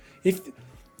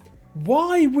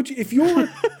 Why would you, if you're a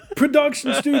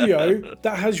production studio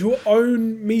that has your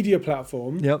own media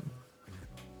platform,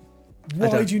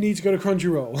 why do you need to go to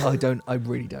Crunchyroll? I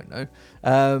really don't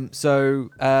know. So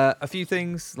a few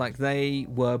things, like they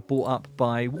were bought up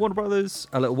by Warner Brothers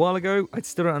a little while ago. I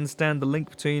still don't understand the link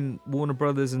between Warner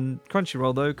Brothers and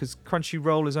Crunchyroll though, because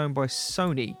Crunchyroll is owned by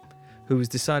Sony, who is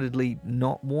decidedly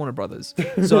not Warner Brothers.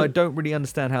 So I don't really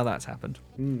understand how that's happened.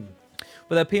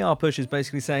 But their PR push is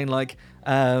basically saying like,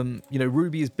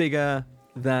 RWBY is bigger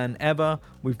than ever.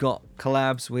 We've got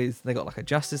collabs with, they got like a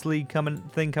Justice League coming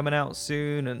out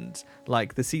soon, and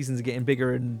like the seasons are getting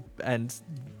bigger and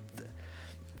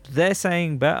they're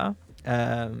saying better.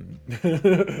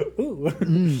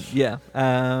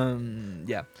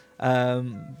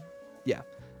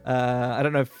 I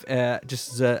don't know if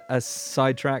just as a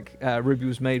sidetrack, Ruby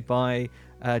was made by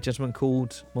a gentleman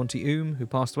called Monty Oom, who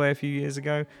passed away a few years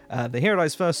ago. The Hero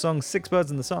Dive's first song, Six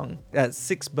Birds in the Sun,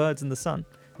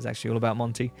 is actually all about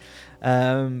Monty.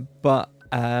 But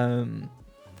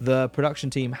the production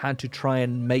team had to try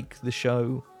and make the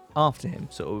show after him,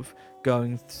 sort of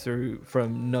going through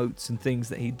from notes and things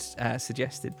that he'd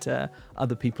suggested to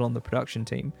other people on the production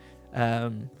team.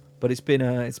 But it's been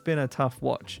a tough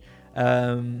watch.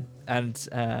 And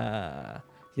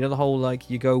you know, the whole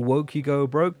like you go woke, you go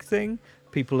broke thing.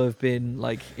 People have been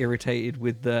like irritated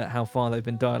with how far they've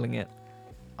been dialing it.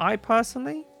 I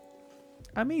personally,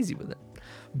 I'm easy with it,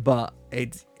 but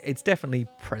it's definitely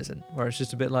present where it's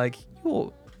just a bit like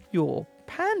you're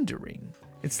pandering.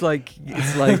 It's like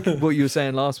what you were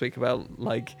saying last week about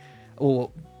like,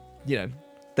 or you know,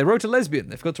 they wrote a lesbian,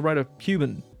 they've got to write a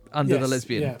human under the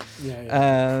lesbian.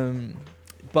 Yeah.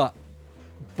 But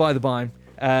by the by,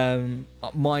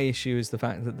 my issue is the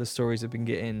fact that the stories have been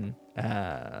getting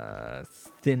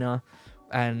thinner,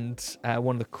 and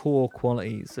one of the core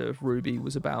qualities of Ruby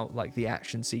was about like the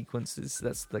action sequences.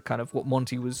 That's the kind of what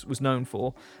Monty was known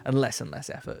for, and less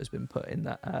effort has been put in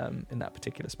that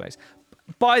particular space.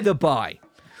 By the by,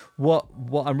 what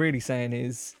I'm really saying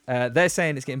is they're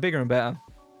saying it's getting bigger and better,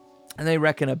 and they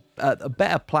reckon a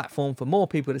better platform for more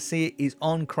people to see it is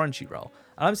on Crunchyroll.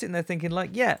 And I'm sitting there thinking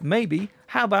like, yeah, maybe.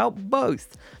 How about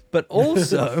both? But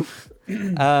also,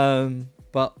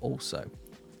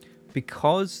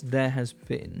 because there has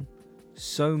been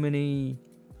so many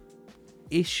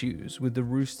issues with the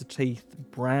Rooster Teeth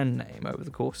brand name over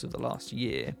the course of the last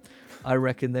year, I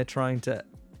reckon they're trying to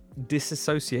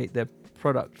disassociate their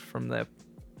product from their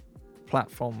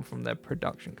platform, from their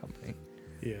production company.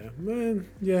 Yeah, man.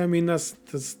 Yeah, I mean that's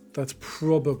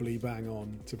probably bang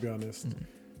on, to be honest,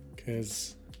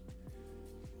 because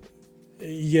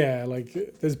yeah, like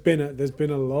there's been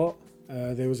a lot.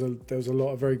 There was a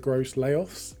lot of very gross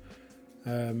layoffs.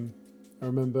 I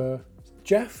remember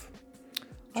Jeff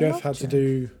had to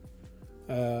do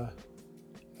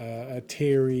a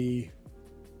teary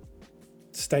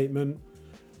statement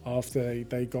after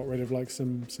they got rid of like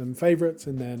some favorites,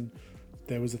 and then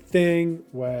there was a thing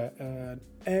where an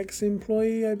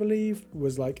ex-employee, I believe,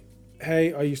 was like,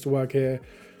 hey, I used to work here,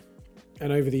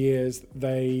 and over the years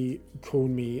they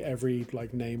called me every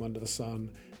like name under the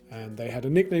sun, and they had a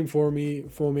nickname for me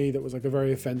that was like a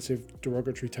very offensive,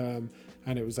 derogatory term,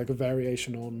 and it was like a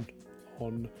variation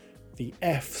on the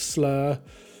F slur,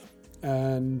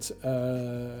 and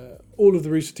all of the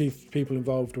Rooster Teeth people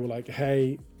involved were like,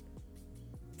 hey,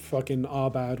 fucking our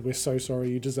bad, we're so sorry,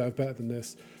 you deserve better than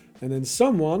this. And then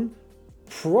someone,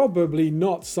 probably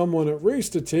not someone at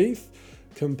Rooster Teeth,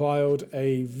 compiled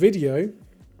a video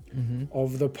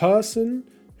of the person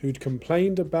who'd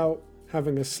complained about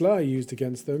having a slur used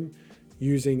against them,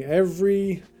 using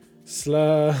every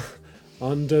slur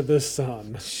under the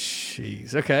sun.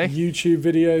 Jeez, okay. YouTube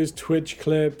videos, Twitch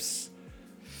clips,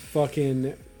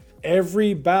 fucking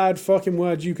every bad fucking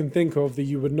word you can think of that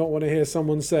you would not want to hear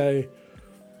someone say.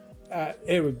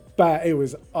 It was bad. It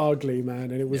was ugly,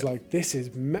 man. And it was like, this is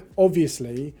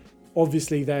obviously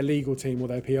their legal team or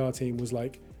their PR team was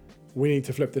like, we need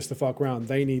to flip this the fuck around.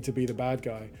 They need to be the bad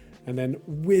guy. And then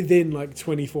within like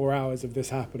 24 hours of this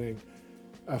happening,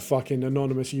 a fucking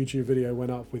anonymous YouTube video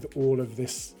went up with all of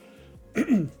this.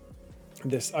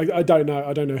 I don't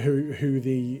know who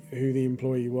the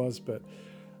employee was, but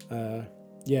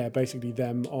yeah, basically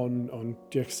them on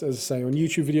just as I say, on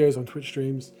YouTube videos, on Twitch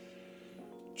streams.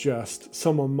 Just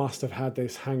someone must have had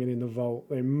this hanging in the vault.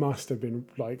 They must have been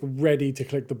like ready to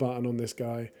click the button on this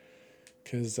guy,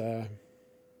 because there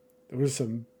was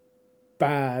some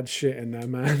bad shit in there,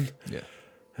 man. Yeah.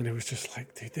 And it was just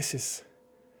like, dude, this is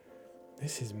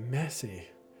messy.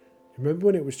 Remember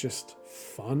when it was just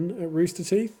fun at Rooster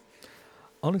Teeth?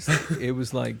 Honestly, it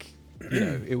was like,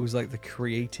 it was like the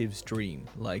creative's dream.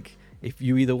 Like, if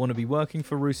you either want to be working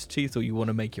for Rooster Teeth or you want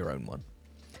to make your own one.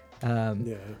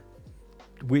 Yeah.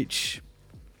 Which,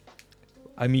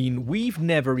 I mean, we've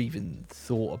never even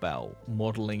thought about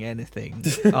modelling anything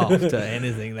after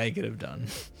anything they could have done.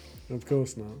 Of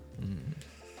course not.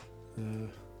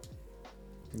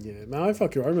 Yeah, man, I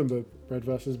remember Red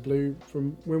vs. Blue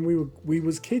from when we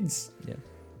was kids. Yeah.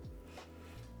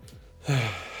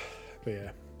 But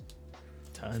yeah.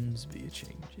 Times be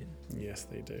a-changing. Yes,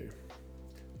 they do.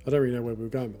 I don't really know where we were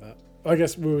going with that. I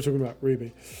guess we were talking about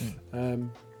Ruby.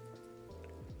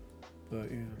 But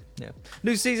yeah.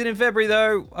 New season in February,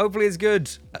 though. Hopefully it's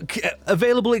good.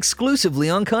 Available exclusively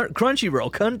on Crunchyroll.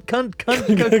 Crunchyroll.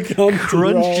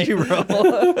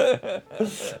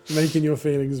 Making your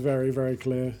feelings very, very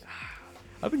clear.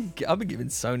 I've been giving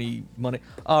Sony money.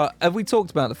 Have we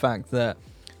talked about the fact that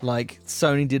like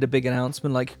Sony did a big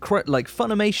announcement, like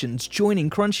Funimation's joining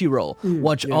Crunchyroll.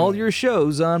 Watch all your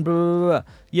shows on blah, blah, blah.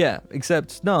 Yeah,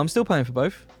 except no, I'm still paying for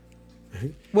both.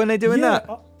 When they doing that?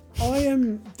 I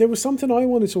am. There was something I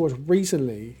wanted to watch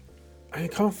recently, and I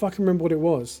can't fucking remember what it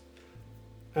was.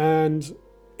 And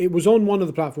it was on one of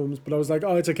the platforms, but I was like,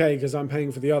 oh, it's okay because I'm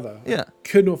paying for the other. Yeah.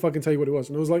 Could not fucking tell you what it was,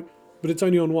 and I was like, but it's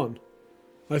only on one.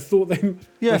 I thought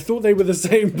they were the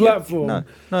same platform.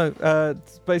 No.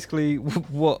 It's basically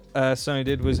what Sony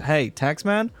did was, hey,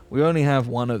 Taxman, we only have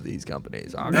one of these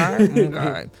companies. Okay.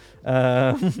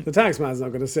 The Taxman's not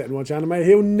going to sit and watch anime.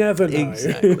 He'll never know.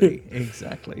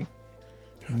 Exactly.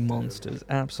 Monsters,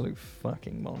 absolute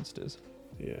fucking monsters.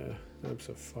 Yeah,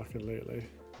 absolutely.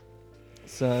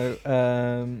 So,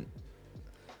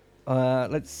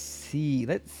 let's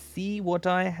see what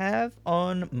I have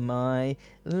on my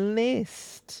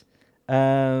list.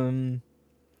 Are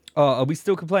we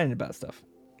still complaining about stuff?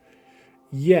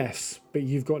 Yes, but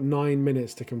you've got 9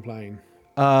 minutes to complain.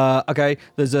 Okay,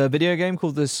 there's a video game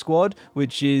called The Squad,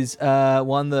 which is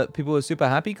one that people were super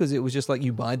happy because it was just like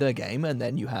you buy the game and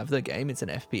then you have the game. It's an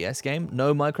FPS game.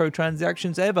 No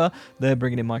microtransactions ever. They're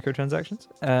bringing in microtransactions.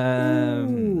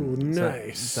 Ooh,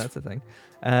 nice. So that's the thing.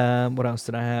 What else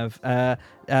did I have?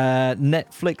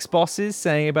 Netflix bosses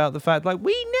saying about the fact like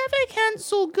we never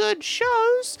cancel good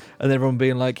shows, and everyone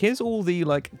being like, here's all the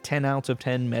like 10 out of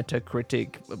 10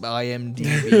 Metacritic,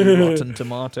 IMDb, Rotten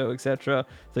Tomato, etc.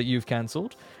 that you've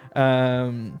cancelled.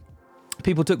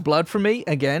 People took blood from me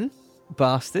again,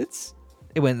 bastards.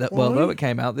 It went that well though. It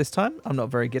came out this time. I'm not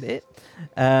very good at it.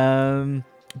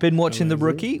 Been watching The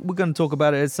Rookie. We're going to talk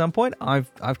about it at some point.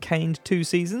 I've caned 2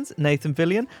 seasons. Nathan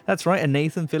Fillion. That's right, a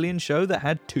Nathan Fillion show that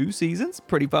had 2 seasons.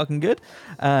 Pretty fucking good.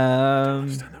 I don't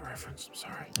understand that reference. I'm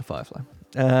sorry. Firefly.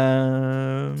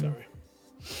 Sorry.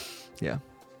 Yeah,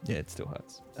 it still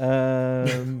hurts.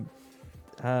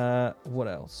 What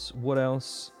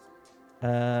else?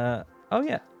 Oh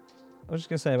yeah, I was just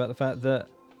going to say about the fact that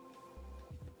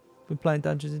we're playing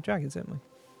Dungeons and Dragons, aren't we?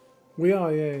 We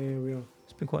are, yeah, we are.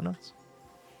 It's been quite nice.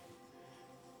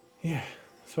 Yeah,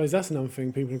 I suppose that's another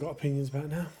thing people have got opinions about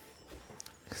now.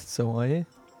 So are you?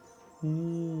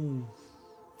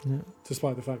 Yeah.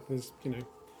 Despite the fact there's,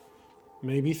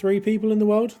 maybe 3 people in the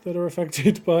world that are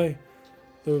affected by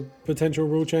the potential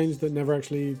rule change that never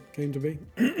actually came to be.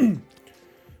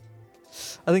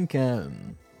 I think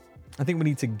we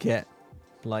need to get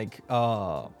like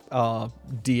our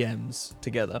DMs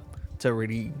together to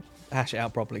really hash it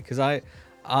out properly, because I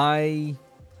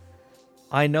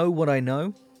know what I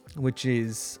know, which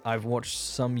is I've watched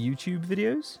some YouTube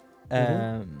videos,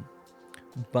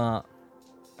 but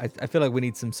I feel like we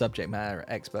need some subject matter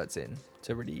experts in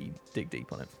to really dig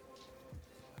deep on it.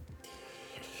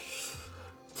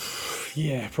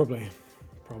 Yeah, probably.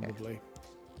 I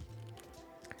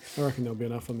reckon there'll be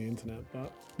enough on the internet,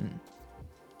 but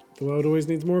the world always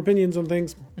needs more opinions on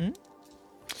things.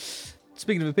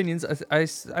 Speaking of opinions, I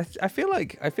feel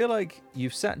like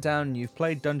you've sat down and you've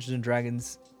played Dungeons and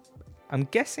Dragons. I'm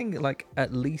guessing like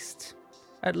at least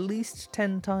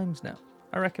 10 times now.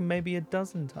 I reckon maybe a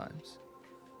dozen times.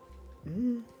 I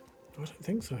don't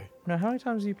think so. Now, how many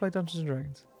times have you played Dungeons and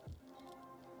Dragons?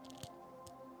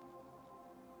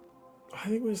 I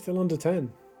think we're still under 10.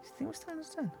 You think we're still under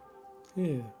 10?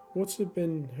 Yeah. What's it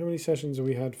been? How many sessions have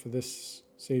we had for this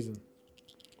season?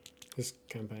 This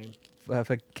campaign?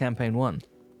 For campaign 1.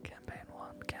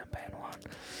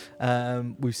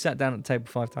 We've sat down at the table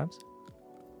 5 times.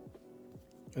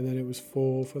 And then it was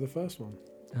 4 for the first one.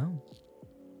 Oh.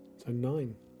 So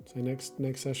 9. So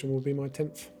next session will be my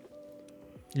 10th.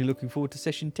 You looking forward to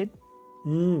session 10?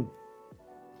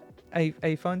 Are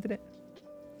you finding it?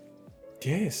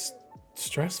 Yes.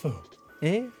 Stressful.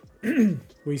 Yeah.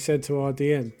 We said to our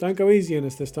DM, don't go easy on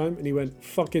us this time. And he went,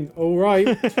 fucking all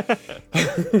right.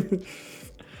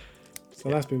 So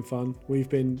that's been fun. We've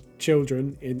been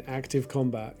children in active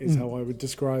combat is how I would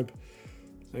describe.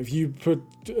 If you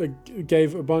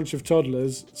gave a bunch of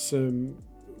toddlers some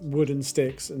wooden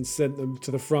sticks and sent them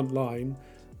to the front line,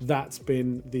 that's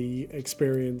been the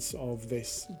experience of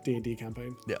this D&D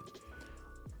campaign. Yeah.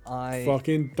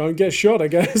 Fucking don't get shot, I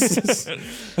guess.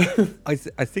 I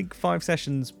think 5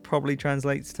 sessions probably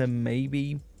translates to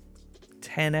maybe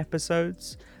 10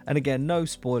 episodes. And again, no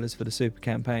spoilers for the super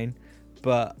campaign,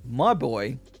 but my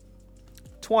boy,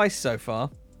 twice so far,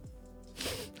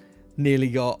 nearly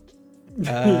got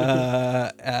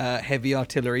heavy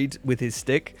artilleryed with his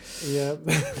stick. Yeah.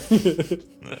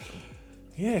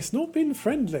 Yeah, it's not been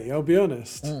friendly, I'll be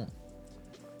honest.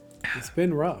 It's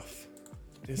been rough.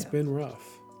 It's been rough.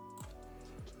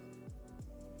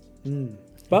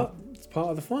 But it's part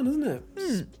of the fun, isn't it?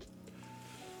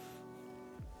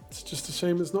 It's just a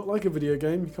shame it's not like a video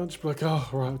game. You can't just be like, oh,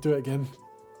 right, I'll do it again.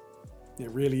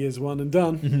 It really is one and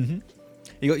done.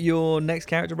 You got your next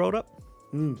character rolled up?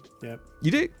 Yep.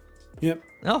 You do? Yep.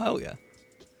 Oh, hell yeah.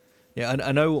 Yeah,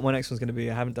 I know what my next one's going to be.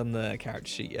 I haven't done the character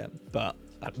sheet yet, but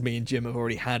me and Jim have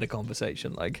already had a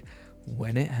conversation. Like,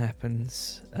 when it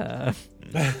happens...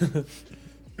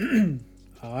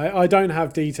 I don't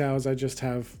have details. I just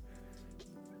have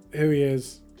who he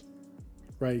is,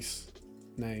 race,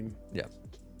 name. Yeah.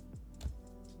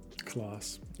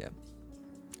 Class. Yeah.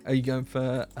 Are you going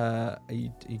for are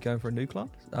you going for a new class?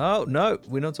 Oh no,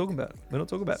 we're not talking about it.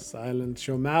 Silence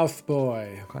your mouth,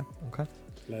 boy. Okay.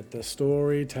 Let the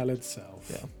story tell itself.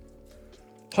 Yeah.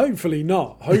 Hopefully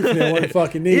not. Hopefully I won't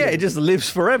fucking need Yeah, it. it just lives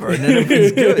forever and then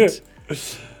everything's good.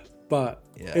 But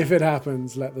Yeah. if it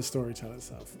happens, let the story tell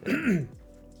itself.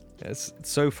 Yes.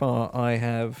 So far I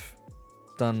have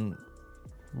done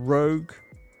Rogue,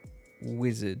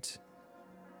 Wizard,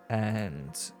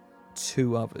 and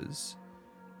 2 others.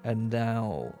 And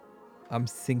now I'm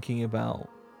thinking about,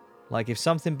 like, if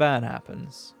something bad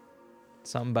happens,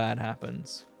 I'm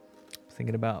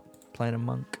thinking about playing a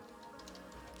monk.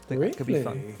 I think that could be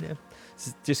fun. Really? Yeah.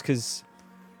 Just because,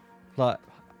 like,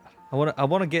 I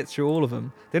want to get through all of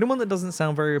them. The only one that doesn't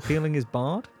sound very appealing is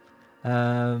Bard.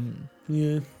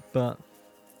 Yeah. But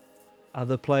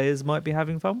other players might be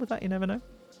having fun with that. You never know.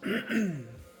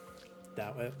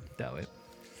 Doubt it. Doubt it.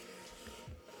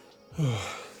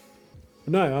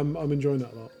 No, I'm enjoying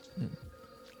that a lot.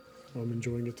 I'm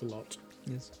enjoying it a lot.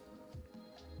 Yes.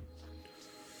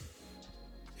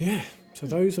 Yeah. So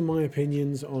those are my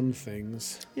opinions on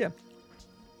things. Yeah.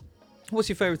 What's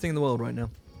your favourite thing in the world right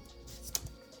now?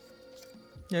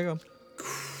 Yeah, go on.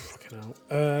 Fucking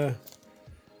hell.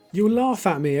 You laugh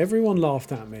at me. Everyone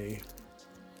laughed at me.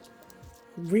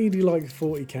 Really like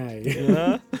 40k.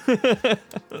 Yeah.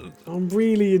 I'm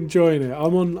really enjoying it.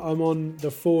 I'm on the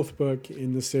 4th book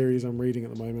in the series I'm reading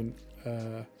at the moment,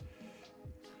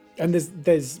 and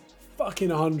there's fucking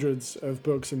hundreds of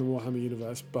books in the Warhammer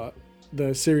universe. But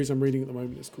the series I'm reading at the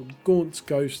moment is called Gaunt's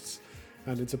Ghosts,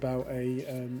 and it's about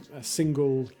a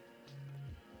single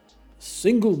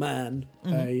man,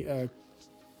 a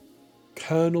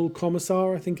Colonel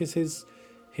Commissar, I think is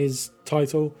his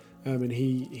title. And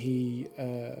he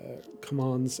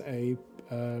commands a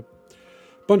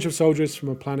bunch of soldiers from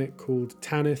a planet called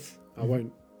Tanith. I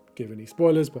won't give any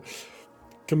spoilers, but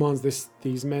commands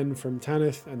these men from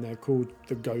Tanith, and they're called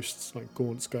the Ghosts, like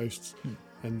Gaunt's Ghosts.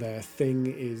 And their thing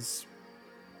is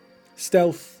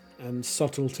stealth and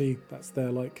subtlety. That's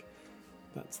their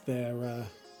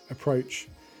approach.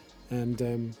 And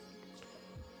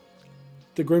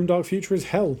the grimdark future is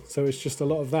hell, so it's just a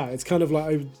lot of that. It's kind of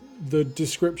like the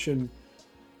description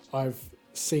I've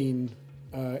seen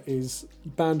is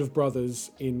Band of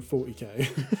Brothers in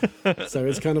 40k. So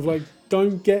it's kind of like,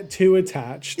 don't get too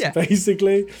attached,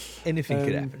 basically. Anything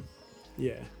could happen.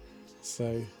 Yeah.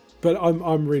 So, but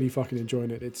I'm really fucking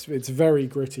enjoying it. It's very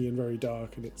gritty and very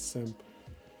dark, and it's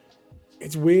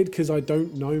weird because I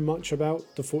don't know much about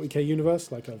the 40k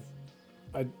universe. Like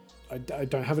I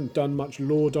haven't done much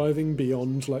lore diving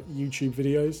beyond like YouTube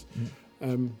videos.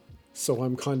 So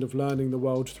I'm kind of learning the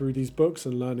world through these books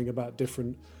and learning about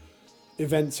different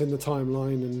events in the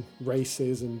timeline and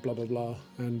races and blah, blah, blah.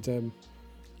 And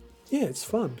yeah, it's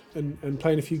fun. And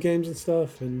playing a few games and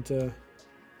stuff. And yeah,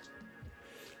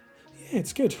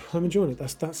 it's good. I'm enjoying it.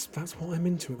 That's what I'm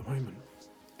into at the moment.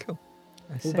 Cool.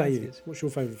 What about you? What's your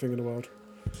favourite thing in the world?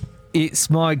 It's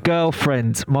my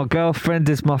girlfriend. My girlfriend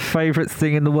is my favourite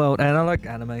thing in the world. And I like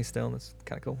anime still. That's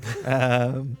kind of cool.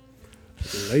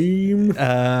 Lame.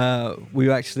 We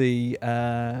actually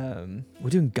we're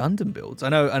doing Gundam builds. I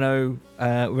know. We've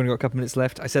only got a couple minutes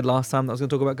left. I said last time that I was going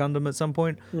to talk about Gundam at some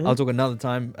point. I'll talk another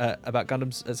time about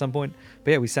Gundams at some point.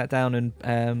 But yeah, we sat down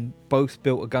and both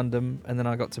built a Gundam, and then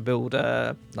I got to build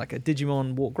like a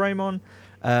Digimon Walk Greymon.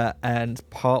 And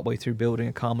partway through building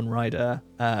a Kamen Rider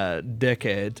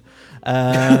Decade.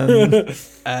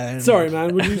 Sorry,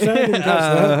 man. Would you say? I didn't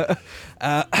catch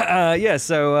that. Yeah.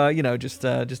 So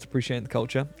just appreciating the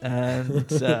culture,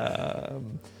 and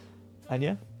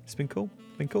yeah, it's been cool.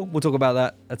 We'll talk about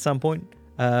that at some point.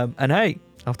 And hey,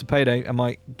 after payday, I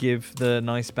might give the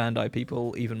nice Bandai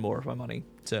people even more of my money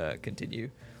to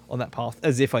continue on that path,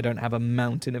 as if I don't have a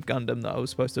mountain of Gundam that I was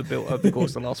supposed to have built over the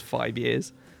course of the last 5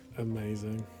 years.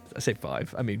 Amazing. I say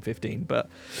 5, I mean 15, but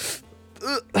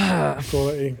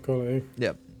Quality.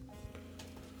 Yep.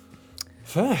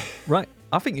 Fair. Right,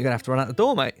 I think you're gonna have to run out the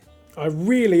door, mate. I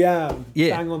really am.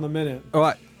 Yeah. Bang on the minute. All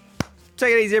right,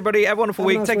 take it easy, everybody. Have a wonderful Have a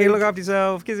week. nice Take week. care. Look after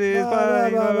yourself. Kisses.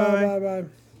 Bye. Bye.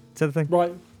 Say the thing.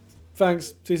 Right.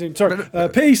 Thanks. See you soon. Sorry.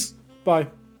 Peace. Bye.